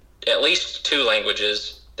at least 2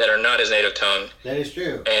 languages that are not his native tongue. That is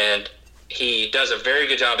true. And he does a very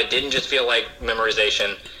good job. It didn't just feel like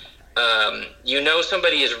memorization.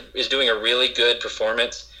 Somebody is doing a really good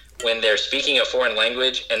performance when they're speaking a foreign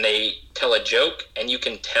language and they tell a joke, and you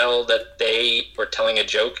can tell that they were telling a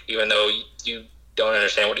joke even though you don't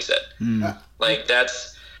understand what he said. Like,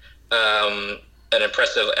 that's an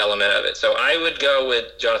impressive element of it. So I would go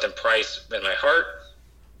with Jonathan Pryce in my heart.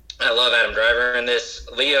 I love Adam Driver in this.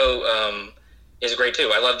 Leo is great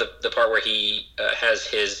too. I love the part where he has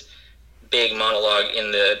his big monologue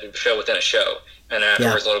in the show within a show, and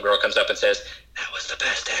afterwards, the little girl comes up and says, "That was the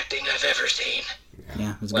best acting I've ever seen."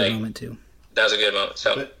 Yeah, it was a good moment too. That was a good moment.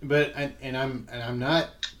 So, I'm not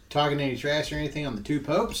talking any trash or anything on The Two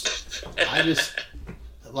Popes. I just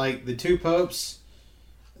like The Two Popes.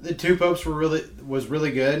 The Two Popes was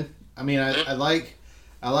really good. I mean, I like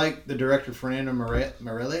the director Fernando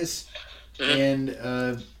Meirelles, and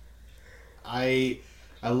I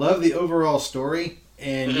love the overall story.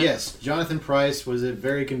 And yes, Jonathan Pryce was a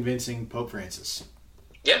very convincing Pope Francis.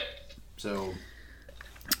 Yeah. So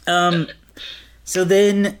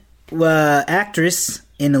then, actress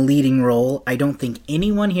in a leading role. I don't think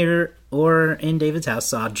anyone here or in David's house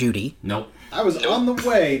saw Judy. Nope. I was on the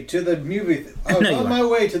way to the movie. I was No, you on weren't. my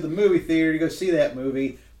way to the movie theater to go see that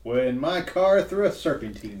movie when my car threw a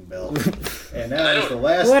serpentine belt, and that was the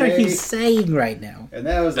last What day. are you saying right now? And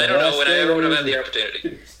that was the I don't know last when I day ever would have that had the was-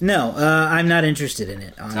 opportunity. No, I'm not interested in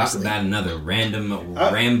it, Talk honestly. about another random,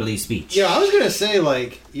 rambly speech. Yeah, I was gonna say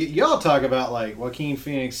like y'all talk about like Joaquin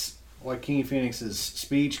Phoenix's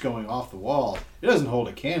speech going off the wall. It doesn't hold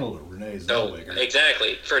a candle to Renee No, Zellweger.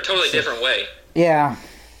 exactly. For a totally different way. Yeah,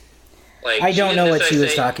 Like I don't know what she was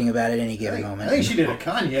say- talking about at any given I moment. think she did a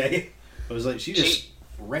Kanye. It was like she just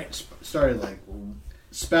started like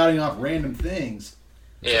spouting off random things.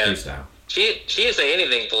 Yeah. Freestyle. She didn't say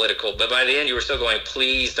anything political, but by the end you were still going,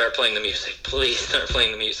 please start playing the music. Please start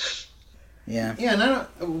playing the music. Yeah. Yeah, and I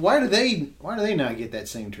don't. Why do they not get that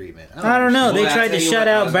same treatment? I don't know. They Well, I tried to tell you shut what,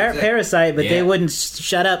 I out was gonna say- Parasite, but they Yeah. wouldn't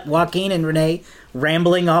shut up Joaquin and Renee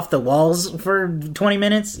rambling off the walls for 20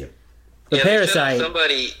 minutes. Yep. The Yeah, they showed Parasite.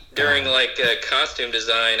 somebody during like costume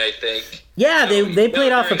design, I think. Yeah, they played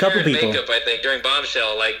No, off a during couple hair and people. Makeup, I think during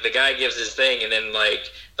Bombshell, like the guy gives his thing, and then like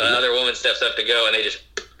the other woman steps up to go, and they just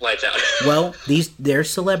lights out. Well, they're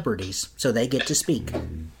celebrities, so they get to speak.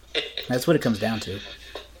 That's what it comes down to.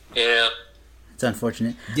 Yeah. It's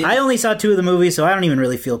unfortunate. Did- I only saw 2 of the movies, so I don't even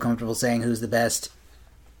really feel comfortable saying who's the best.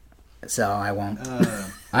 So I won't.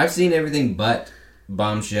 I've seen everything but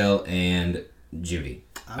Bombshell and Judy.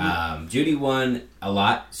 Judy won a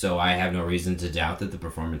lot, so I have no reason to doubt that the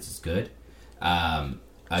performance is good.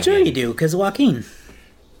 Sure Again- you do, because Joaquin.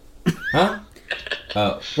 Huh?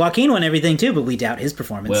 Oh, Joaquin won everything too, but we doubt his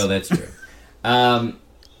performance. well, that's true. I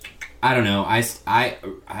don't know.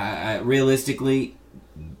 I realistically,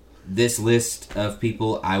 this list of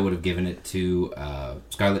people, I would have given it to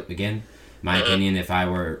Scarlett again. My opinion, if I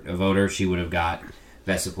were a voter, she would have got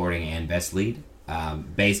Best Supporting and Best Lead.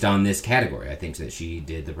 Based on this category, I think that she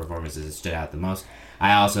did the performances that stood out the most.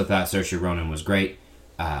 I also thought Saoirse Ronan was great.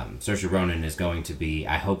 Saoirse Ronan is going to be,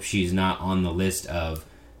 I hope she's not on the list of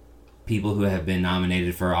people who have been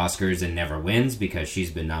nominated for Oscars and never wins, because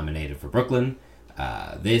she's been nominated for Brooklyn.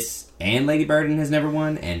 This and Lady Bird has never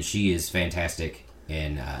won, and she is fantastic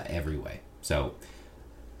in every way. So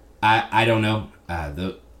I don't know.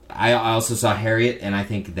 I also saw Harriet, and I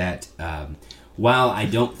think that while I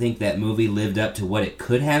don't think that movie lived up to what it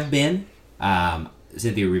could have been,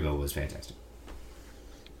 Cynthia Erivo was fantastic.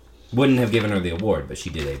 Wouldn't have given her the award, but she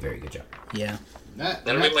did a very good job. Yeah.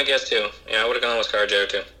 That'll be my guess too. Yeah, I would have gone with ScarJo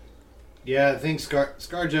too. Yeah, I think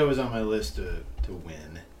ScarJo was on my list to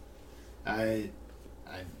win. I've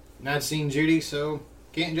not seen Judy, so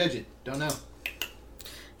can't judge it. Don't know.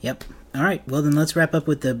 Yep. All right. Well, then let's wrap up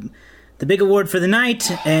with the big award for the night,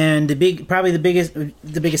 and probably the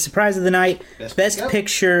biggest surprise of the night. Best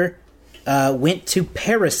Picture went to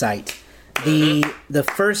Parasite. The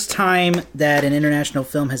first time that an international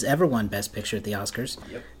film has ever won Best Picture at the Oscars.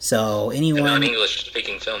 Yep. So A anyone non-English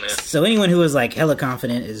speaking film, yeah. So anyone who was like hella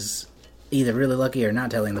confident is either really lucky or not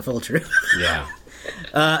telling the full truth. Yeah.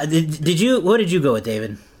 What did you go with,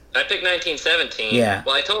 David? I picked 1917. Yeah.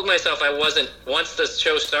 Well, I told myself I wasn't. Once the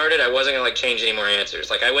show started, I wasn't gonna like change any more answers.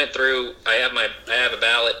 Like I went through. I have a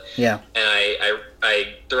ballot. Yeah. And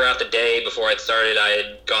I throughout the day before it started, I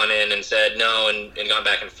had gone in and said no and gone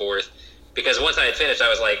back and forth. Because once I had finished, I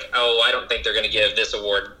was like, oh, I don't think they're going to give this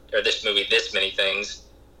award or this movie this many things.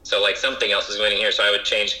 So, like, something else is winning here, so I would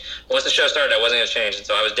change. Once the show started, I wasn't going to change, and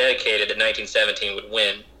so I was dedicated that 1917 would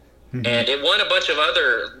win. Mm-hmm. And it won a bunch of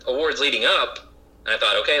other awards leading up. And I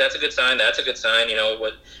thought, okay, that's a good sign. That's a good sign. You know,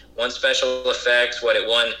 what won special effects, what it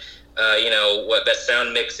won, what best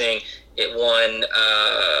sound mixing. It won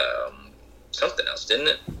something else, didn't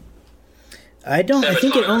it? I think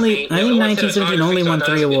 1917 only won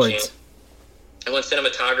 3 awards. It won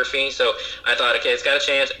cinematography, so I thought, okay, it's got a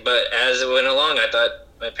chance. But as it went along, I thought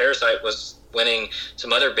my Parasite was winning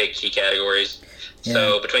some other big key categories. Yeah.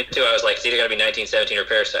 So between the two, I was like, it's either going to be 1917 or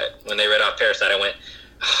Parasite. When they read off Parasite, I went,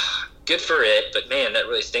 good for it, but man, that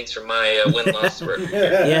really stinks for my win-loss record.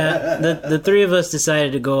 Yeah, the 3 of us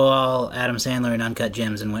decided to go all Adam Sandler and Uncut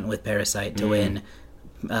Gems and went with Parasite to win,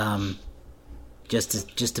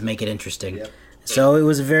 just to make it interesting. Yep. So it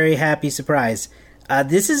was a very happy surprise.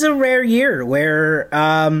 This is a rare year where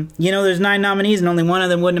there's 9 nominees and only one of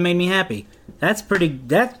them wouldn't have made me happy. That's pretty.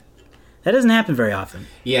 That doesn't happen very often.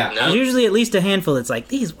 Yeah. No. There's usually at least a handful that's like,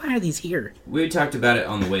 why are these here? We talked about it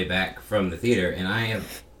on the way back from the theater, and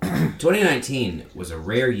 2019 was a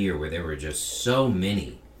rare year where there were just so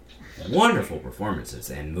many wonderful performances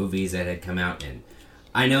and movies that had come out. And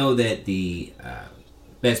I know that the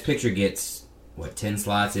Best Picture gets 10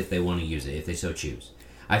 slots if they want to use it, if they so choose.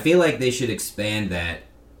 I feel like they should expand that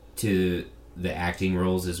to the acting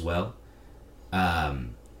roles as well.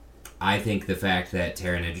 I think the fact that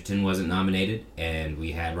Taron Egerton wasn't nominated and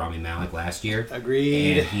we had Rami Malek last year,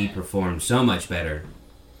 Agreed. and he performed so much better,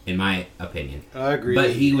 in my opinion. Agreed.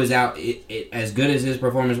 But he was out. As good as his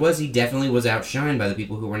performance was, he definitely was outshined by the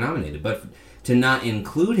people who were nominated. But to not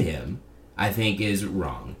include him, I think, is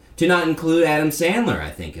wrong. To not include Adam Sandler, I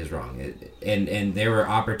think, is wrong. And there were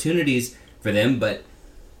opportunities for them, but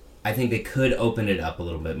I think they could open it up a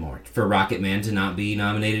little bit more. For Rocket Man to not be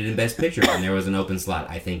nominated in Best Picture when there was an open slot,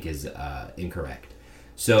 I think is incorrect.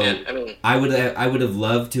 So Yeah, I mean- I would have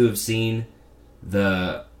loved to have seen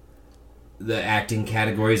the acting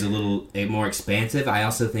categories a little more expansive. I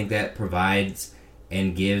also think that provides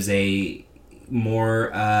and gives a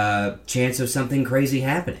more chance of something crazy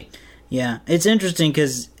happening. Yeah, it's interesting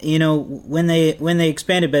because when they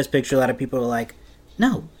expanded Best Picture, a lot of people were like,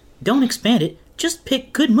 "No, don't expand it. Just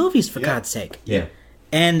pick good movies for God's sake." Yeah.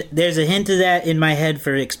 And there's a hint of that in my head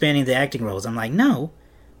for expanding the acting roles. I'm like, no,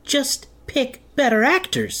 just pick better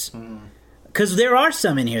actors, because there are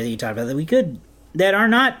some in here that you talked about that are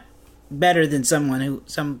not better than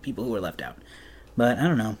some people who were left out. But I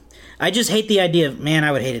don't know. I just hate the idea of, man,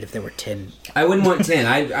 I would hate it if there were 10. I wouldn't want 10.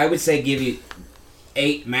 I would say give you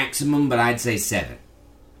 8 maximum, but I'd say 7.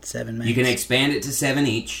 7 max. You can expand it to 7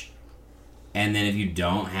 each, and then if you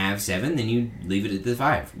don't have 7, then you leave it at the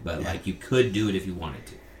 5. But like, you could do it if you wanted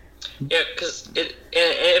to. Yeah, because it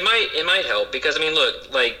might help, because I mean,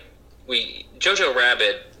 look, like Jojo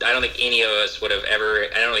Rabbit, I don't think any of us would have ever.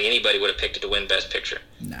 I don't think anybody would have picked it to win Best Picture.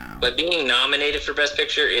 No. But being nominated for Best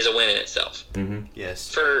Picture is a win in itself.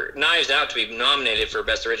 Yes. For Knives Out to be nominated for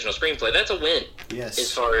Best Original Screenplay, that's a win. Yes.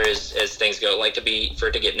 As far as things go, like for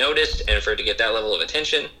it to get noticed and for it to get that level of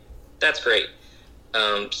attention, that's great.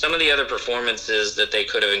 Some of the other performances that they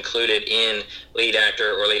could have included in lead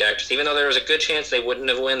actor or lead actress, even though there was a good chance they wouldn't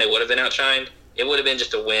have won, they would have been outshined. It would have been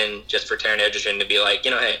just a win just for Taron Egerton to be like,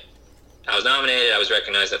 hey, I was nominated, I was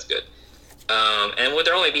recognized, that's good. And with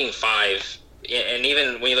there only being 5, and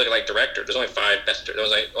even when you look at like director, there's only 5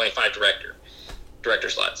 only 5 director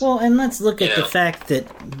slots. Well, and let's look at the fact that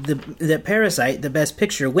that Parasite, the Best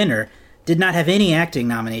Picture winner, did not have any acting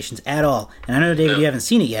nominations at all. And I know, David, you haven't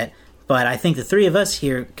seen it yet, but I think the 3 of us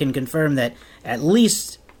here can confirm that at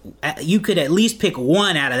least you could at least pick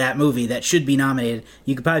one out of that movie that should be nominated.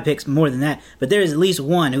 You could probably pick more than that, but there is at least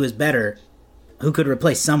one who is better, who could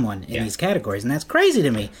replace someone in these categories, and that's crazy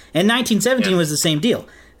to me. And 1917 was the same deal.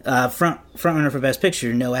 Frontrunner for Best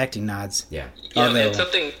Picture, no acting nods. Yeah. And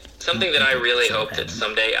something that I really hope that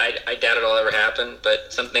someday, I doubt it'll ever happen,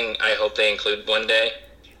 but something I hope they include one day.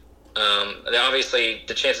 Obviously,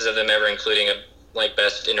 the chances of them ever including a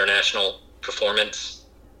Best International Performance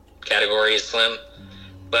category is slim,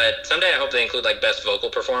 but someday I hope they include Best Vocal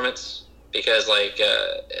Performance, because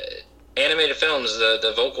animated films,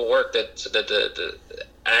 the vocal work that the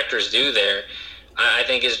actors do there, I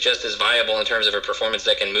think is just as viable in terms of a performance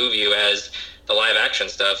that can move you as the live action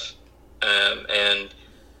stuff. And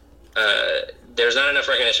there's not enough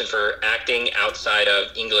recognition for acting outside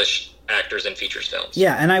of English actors in features films.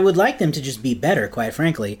 Yeah, and I would like them to just be better, quite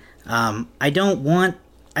frankly. I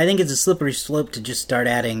think it's a slippery slope to just start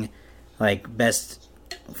adding best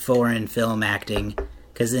foreign film acting,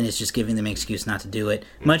 because then it's just giving them an excuse not to do it.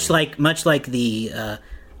 Much like the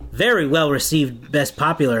very well received Best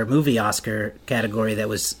Popular Movie Oscar category that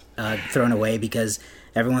was thrown away because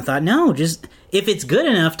everyone thought, no, just if it's good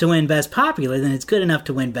enough to win Best Popular, then it's good enough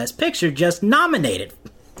to win Best Picture. Just nominate it.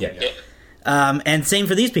 Yeah. And same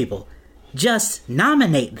for these people. Just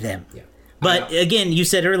nominate them. Yeah. But again, you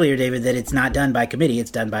said earlier, David, that it's not done by committee. It's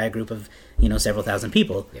done by a group of several thousand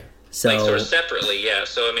people. Yeah. So sort of separately, yeah.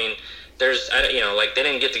 So I mean, there's they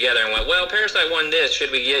didn't get together and went, well, Parasite won this.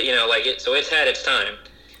 Should we get it? So it's had its time.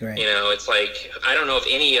 Right. It's I don't know if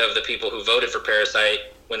any of the people who voted for Parasite,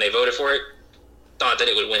 when they voted for it, thought that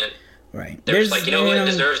it would win. Right. They're just what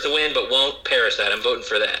deserves to win, but won't Parasite. I'm voting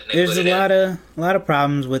for that. There's a lot of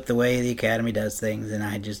problems with the way the Academy does things, and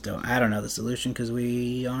I don't know the solution because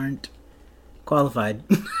we aren't qualified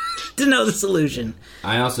to know the solution.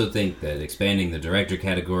 I also think that expanding the director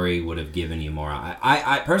category would have given you more.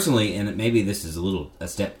 I personally, and maybe this is a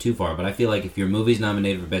step too far, but I feel like if your movie's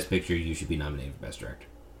nominated for Best Picture, you should be nominated for Best Director.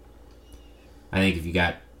 I think if you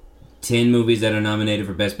got 10 movies that are nominated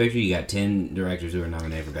for Best Picture, you got 10 directors who are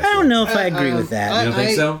nominated for Best Director. I don't know if I agree with that. You don't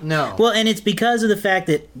think so? No. Well, and it's because of the fact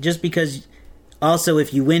that just because also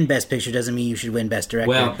if you win Best Picture doesn't mean you should win Best Director.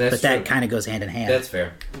 Well, that's but that true. kind of goes hand in hand. That's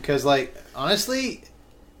fair. Because, honestly,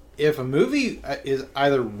 if a movie is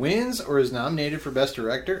either wins or is nominated for Best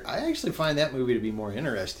Director, I actually find that movie to be more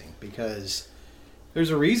interesting because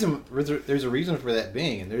there's a reason for that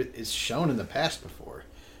being, and it's shown in the past before.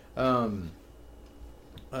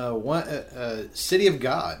 City of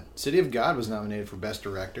God. City of God was nominated for Best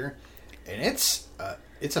Director, and it's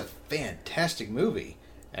a fantastic movie.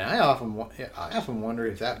 And I often wonder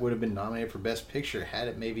if that would have been nominated for Best Picture had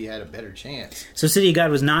it maybe had a better chance. So City of God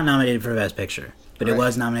was not nominated for Best Picture, but it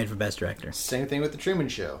was nominated for Best Director. Same thing with The Truman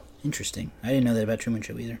Show. Interesting. I didn't know that about Truman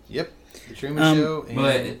Show either. Yep, The Truman Show.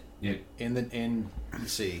 But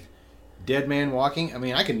Let's see, Dead Man Walking. I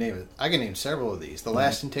mean, I can name several of these. The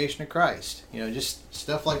Last Temptation of Christ. Just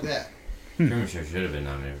stuff like that. Truman Show should have been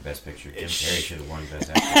nominated for Best Picture. Jim Carrey should have won Best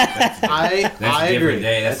Actor. That's a different agree.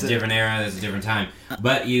 day. That's a different era. That's a different time.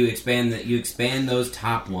 But you expand those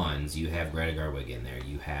top ones. You have Greta Gerwig in there.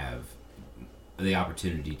 You have the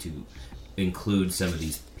opportunity to include some of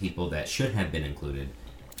these people that should have been included.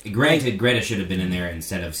 Granted, Greta should have been in there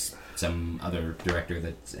instead of some other director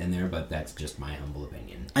that's in there, but that's just my humble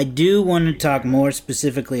opinion. I do want to talk more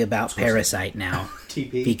specifically about Parasite now.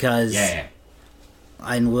 TP. Because... Yeah.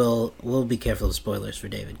 And we'll be careful of spoilers for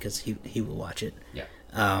David because he will watch it. Yeah.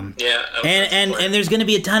 And there's going to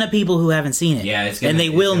be a ton of people who haven't seen it. Yeah, and they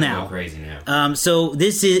will now. Go crazy now. So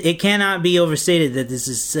it cannot be overstated that this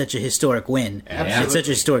is such a historic win. Absolutely. It's such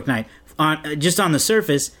a historic night. Just on the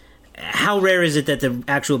surface, how rare is it that the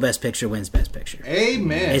actual Best Picture wins Best Picture?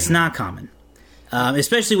 Amen. It's not common,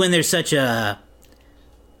 especially when there's such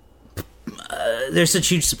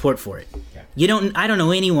huge support for it. Yeah. I don't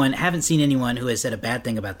know anyone, haven't seen anyone who has said a bad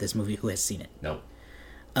thing about this movie who has seen it. No.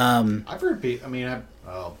 I've heard people. I mean,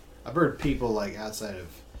 I've heard people like outside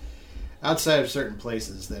of certain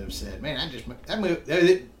places that have said, "Man, that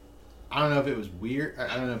movie." I don't know if it was weird.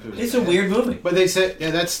 I don't know if it was. It's a weird movie. But they said,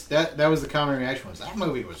 yeah, that was the common reaction was that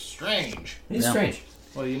movie was strange. It's strange.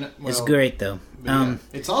 Well, it's great though.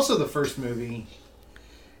 It's also the first movie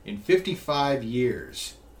in 55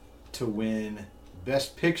 years to win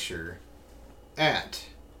Best Picture at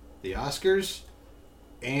the Oscars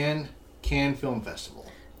and Cannes Film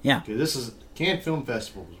Festival. Yeah. Because Cannes Film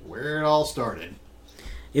Festival was where it all started.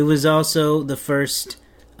 It was also the first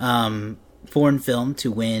foreign film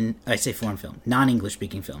to win, I say foreign film, non-English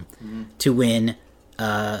speaking film, to win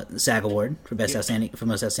the SAG Award for Most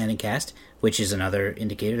Outstanding Cast, which is another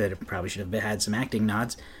indicator that it probably should have had some acting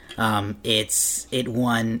nods. It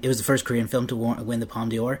was the first Korean film to win the Palme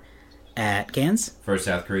d'Or at Cannes. First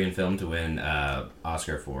South Korean film to win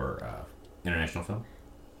Oscar for international film.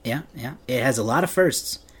 Yeah. It has a lot of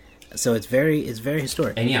firsts, so it's very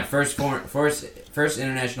historic. And yeah, first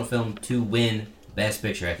international film to win Best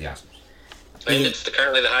Picture at the Oscars. And it's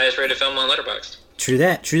currently the highest rated film on Letterboxd. True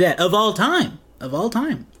that. Of all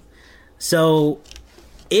time. So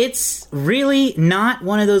it's really not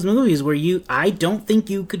one of those movies where I don't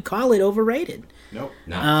think you could call it overrated. Nope.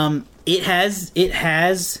 No. It has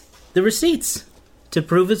the receipts to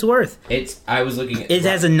prove its worth. I was looking at it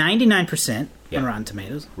has a 99% Yeah. on Rotten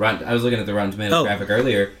Tomatoes. I was looking at the Rotten Tomatoes graphic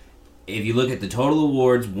earlier. If you look at the total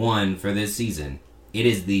awards won for this season, it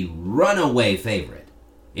is the runaway favorite.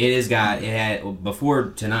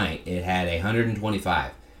 Before tonight, it had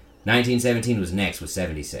 125. 1917 was next with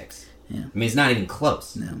 76. Yeah. I mean, it's not even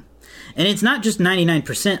close. No. And it's not just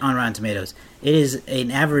 99% on Rotten Tomatoes. It is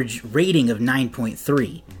an average rating of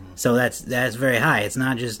 9.3. So that's very high. It's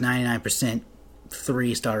not just 99%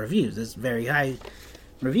 3-star reviews. It's very high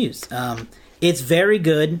reviews. It's very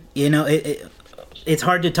good. It's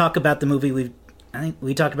hard to talk about the movie. I think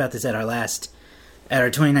we talked about this at our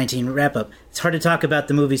 2019 wrap up. It's hard to talk about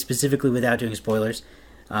the movie specifically without doing spoilers.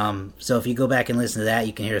 So if you go back and listen to that,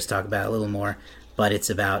 you can hear us talk about it a little more. But it's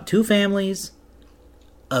about two families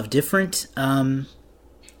of different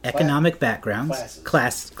economic backgrounds,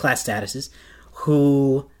 class statuses,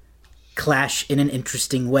 who clash in an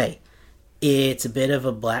interesting way. It's a bit of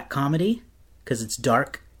a black comedy because it's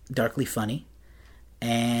darkly funny,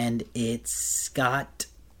 and it's got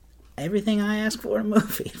everything I ask for in a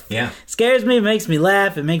movie. Yeah. Scares me, it makes me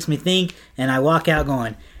laugh, it makes me think, and I walk out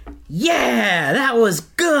going, yeah, that was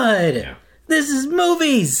good. Yeah. This is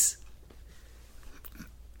movies.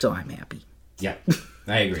 So I'm happy. Yeah,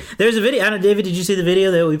 I agree. There's a video. I don't know, David, did you see the video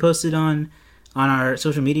that we posted on our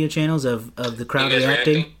social media channels of the crowd You guys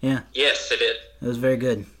reacting? reacting? Yeah, Yes, I did. it was very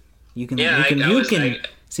good. You can Yeah,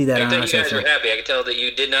 see that I on our think you guys social. were happy. I could tell that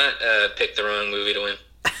you did not pick the wrong movie to win.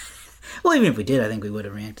 Well, even if we did, I think we would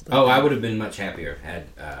have reacted. Oh, I would have been much happier had,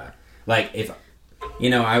 if,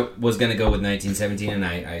 I was going to go with 1917 and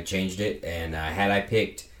I changed it, and had I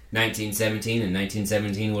picked 1917 and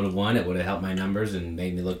 1917 would have won, it would have helped my numbers and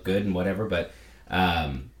made me look good and whatever, but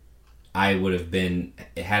I would have been,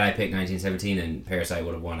 had I picked 1917 and Parasite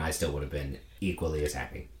would have won, I still would have been equally as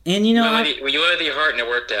happy. And You wanted your heart, and it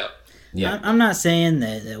worked out. Yeah. I'm not saying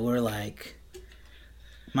that we're like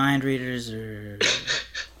mind readers or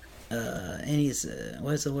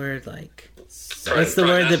what's the word like? Pro- What's the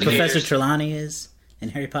word that prognosticators. Professor Trelawney is in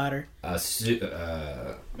Harry Potter? A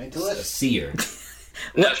Mentalist? seer.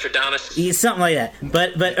 Nostradamus. Yeah, something like that.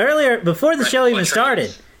 But earlier, before the show even What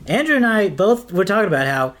started, Andrew and I both were talking about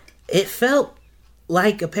how it felt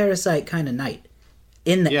like a Parasite kind of night.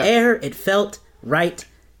 In the Yeah. air, it felt right.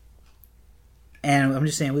 And I'm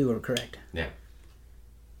just saying we were correct. Yeah.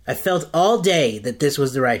 I felt all day that this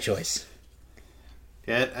was the right choice.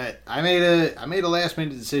 Yeah, I made a last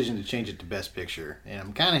minute decision to change it to Best Picture, and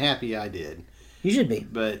I'm kind of happy I did. You should be.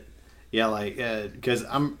 But yeah, like because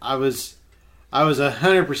I was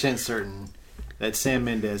 100% certain that Sam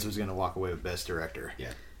Mendes was going to walk away with Best Director.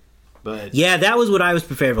 Yeah. But Yeah, that was what I was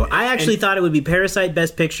prepared for. I actually thought it would be Parasite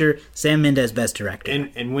Best Picture, Sam Mendes Best Director.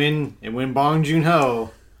 and when Bong Joon-ho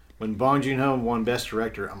won Best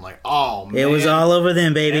Director, I'm like, oh man, It was all over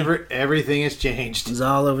then, baby. everything has changed. It was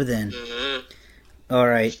all over then. Mhm. All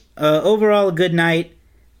right. Overall, a good night.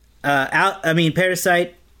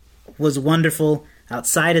 Parasite was wonderful.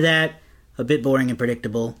 Outside of that, a bit boring and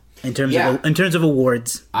predictable in terms of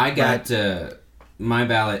awards. I got my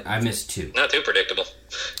ballot. I missed 2. Not too predictable.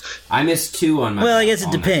 I missed 2 on my. Well, I guess it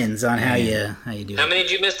all night. depends on how Yeah. you do How it. many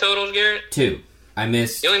did you miss total, Garrett? 2. I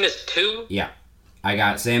missed. You only missed 2? Yeah. I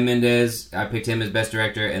got Sam Mendes. I picked him as best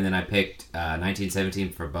director, and then I picked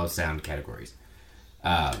 1917 for both sound categories.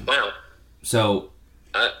 Wow. So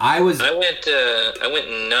I I was. I went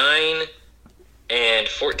 9 and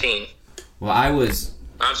 14. Well, I was.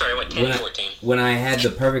 I'm sorry, I went 10 and 14. When I had the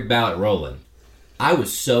perfect ballot rolling, I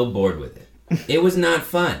was so bored with it. It was not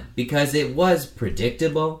fun because it was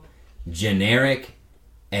predictable, generic,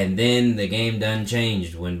 and then the game done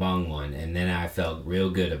changed when Bong won, and then I felt real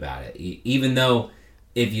good about it. Even though,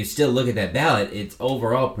 if you still look at that ballot, it's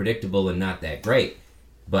overall predictable and not that great.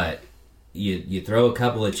 But you throw a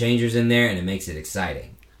couple of changers in there, and it makes it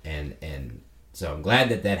exciting. And so I'm glad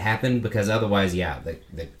that happened, because otherwise, yeah,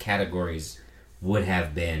 the categories would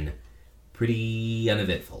have been pretty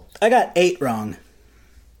uneventful. I got 8 wrong.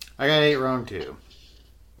 I got 8 wrong too.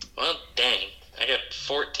 Well, dang. I got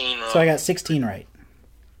 14 wrong. So I got 16 right.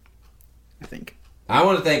 I think. I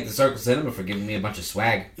want to thank the Circle Cinema for giving me a bunch of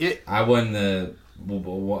swag. Yeah. I won the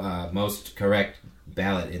most correct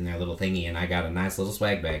ballot in their little thingy, and I got a nice little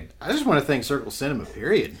swag bag. I just want to thank Circle Cinema,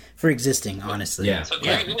 period. For existing, honestly. Yeah, So,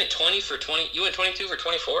 Gary, you went 20 for 20. You went 22 for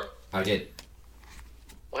 24? I did.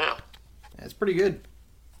 Wow. That's pretty good.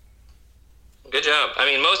 Good job. I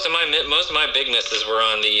mean, most of my big misses were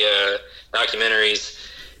on the documentaries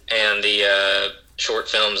and the short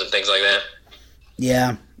films and things like that.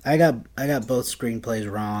 Yeah, I got both screenplays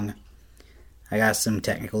wrong. I got some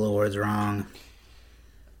technical awards wrong.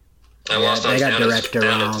 I lost on I got sound, director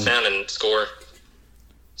wrong. sound and score,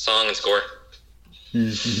 song and score.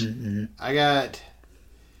 I got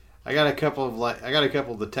a couple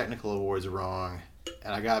of the technical awards wrong,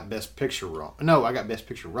 and I got Best Picture wrong. No, I got Best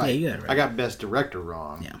Picture right. Yeah, you got it right. I got Best Director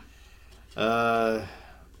wrong. Yeah.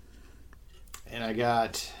 And I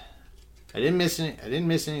didn't miss any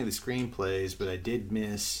of the screenplays, but I did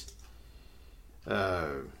miss.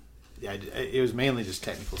 It was mainly just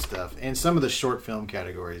technical stuff, and some of the short film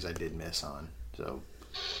categories I did miss on. So,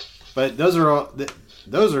 but those are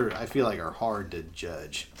I feel like are hard to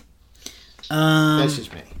judge. That's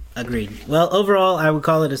just me. Agreed. Well, overall, I would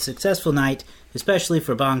call it a successful night, especially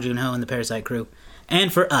for Bong Joon-ho and the Parasite crew,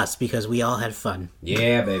 and for us, because we all had fun.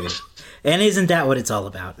 Yeah, baby. And isn't that what it's all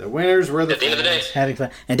about? The winners were the At the end of the day, Having fun.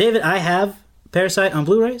 And David, I have Parasite on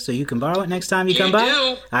Blu-ray, so you can borrow it next time you come by.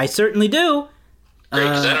 do? I certainly do. great,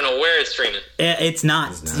 'cause I don't know where it's streaming. It's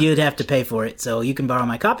not. You'd have to pay for it, so you can borrow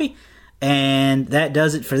my copy. And that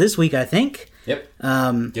does it for this week, I think. Yep.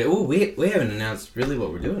 Yeah, ooh, we haven't announced really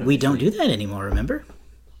what we're doing. We don't do that anymore, remember?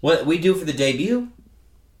 What we do for the debut?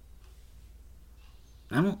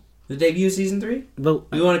 I don't. The debut season 3? But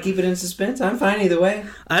You want to keep it in suspense? I'm fine either way.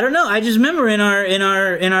 I don't know. I just remember in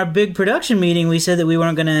our big production meeting, we said that we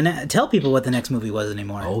weren't going to tell people what the next movie was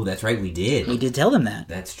anymore. Oh, that's right, we did. We did tell them that.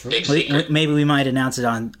 That's true. Big Maybe we might announce it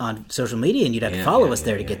on social media, and you'd have to Yeah, follow yeah, us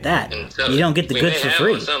there to yeah, get yeah, that. And so You don't get the we goods may for have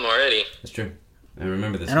free. some already. That's true. I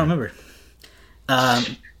remember this. I don't remember.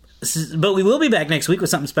 But we will be back next week with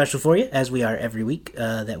something special for you, as we are every week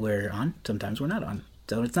that we're on. Sometimes we're not on,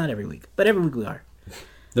 so it's not every week, but every week we are.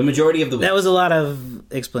 The majority of the week. That was a lot of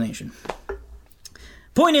explanation.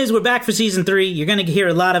 Point is, we're back for season 3. You're going to hear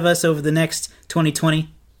a lot of us over the next 2020.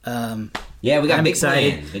 Yeah, we got I'm big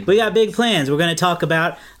excited. plans. We got big plans. We're going to talk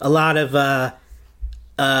about a lot of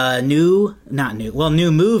new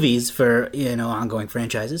movies for ongoing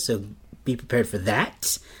franchises. So be prepared for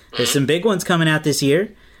that. There's some big ones coming out this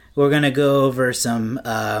year. We're going to go over some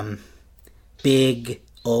big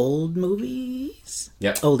old movies.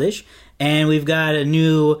 Yep. Oldish. And we've got a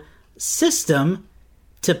new system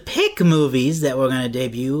to pick movies that we're going to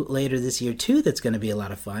debut later this year, too, that's going to be a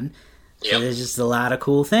lot of fun. So there's just a lot of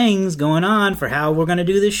cool things going on for how we're going to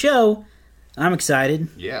do this show. I'm excited.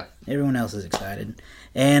 Yeah. Everyone else is excited.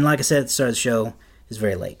 And like I said at the start of the show, it's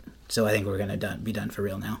very late. So I think we're going to be done for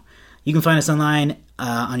real now. You can find us online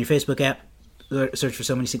on your Facebook app. Search for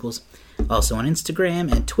So Many Sequels. Also on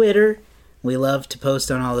Instagram and Twitter. We love to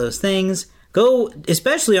post on all those things. Go,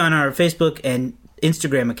 especially on our Facebook and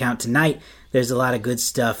Instagram account tonight. There's a lot of good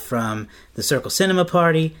stuff from the Circle Cinema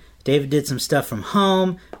Party. David did some stuff from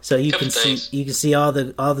home, so you can see all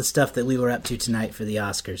the stuff that we were up to tonight for the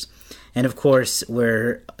Oscars. And of course,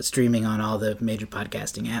 we're streaming on all the major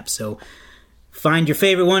podcasting apps. So find your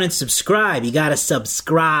favorite one and subscribe. You gotta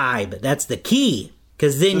subscribe. That's the key,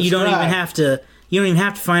 because then you don't even have to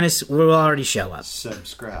find us. We'll already show up.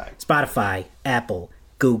 Subscribe. Spotify, Apple,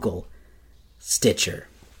 Google, Stitcher,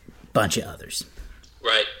 bunch of others.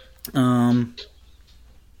 Right. And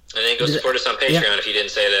then go support us on Patreon if you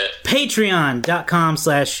didn't say that.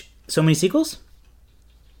 Patreon.com/so-many-sequels?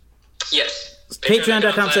 Yes.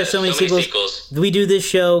 Patreon.com/so-many-sequels. We do this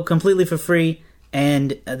show completely for free,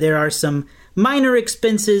 and there are some minor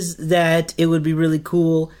expenses that it would be really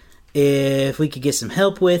cool if we could get some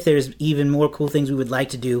help with. There's even more cool things we would like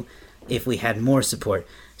to do if we had more support.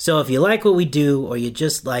 So if you like what we do, or you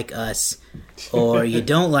just like us, or you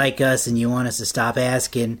don't like us and you want us to stop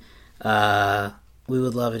asking, we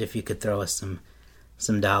would love it if you could throw us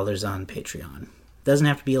some dollars on Patreon. Doesn't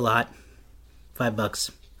have to be a lot.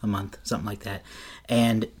 $5 a month, something like that.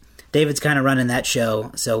 And David's kind of running that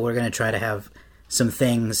show, so we're going to try to have some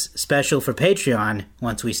things special for Patreon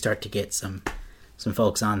once we start to get some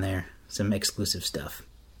folks on there, some exclusive stuff.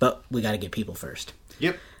 But we got to get people first.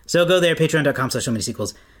 Yep. So go there,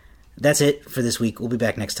 patreon.com/so-many-sequels. That's it for this week. We'll be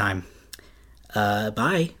back next time.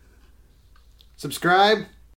 Bye. Subscribe.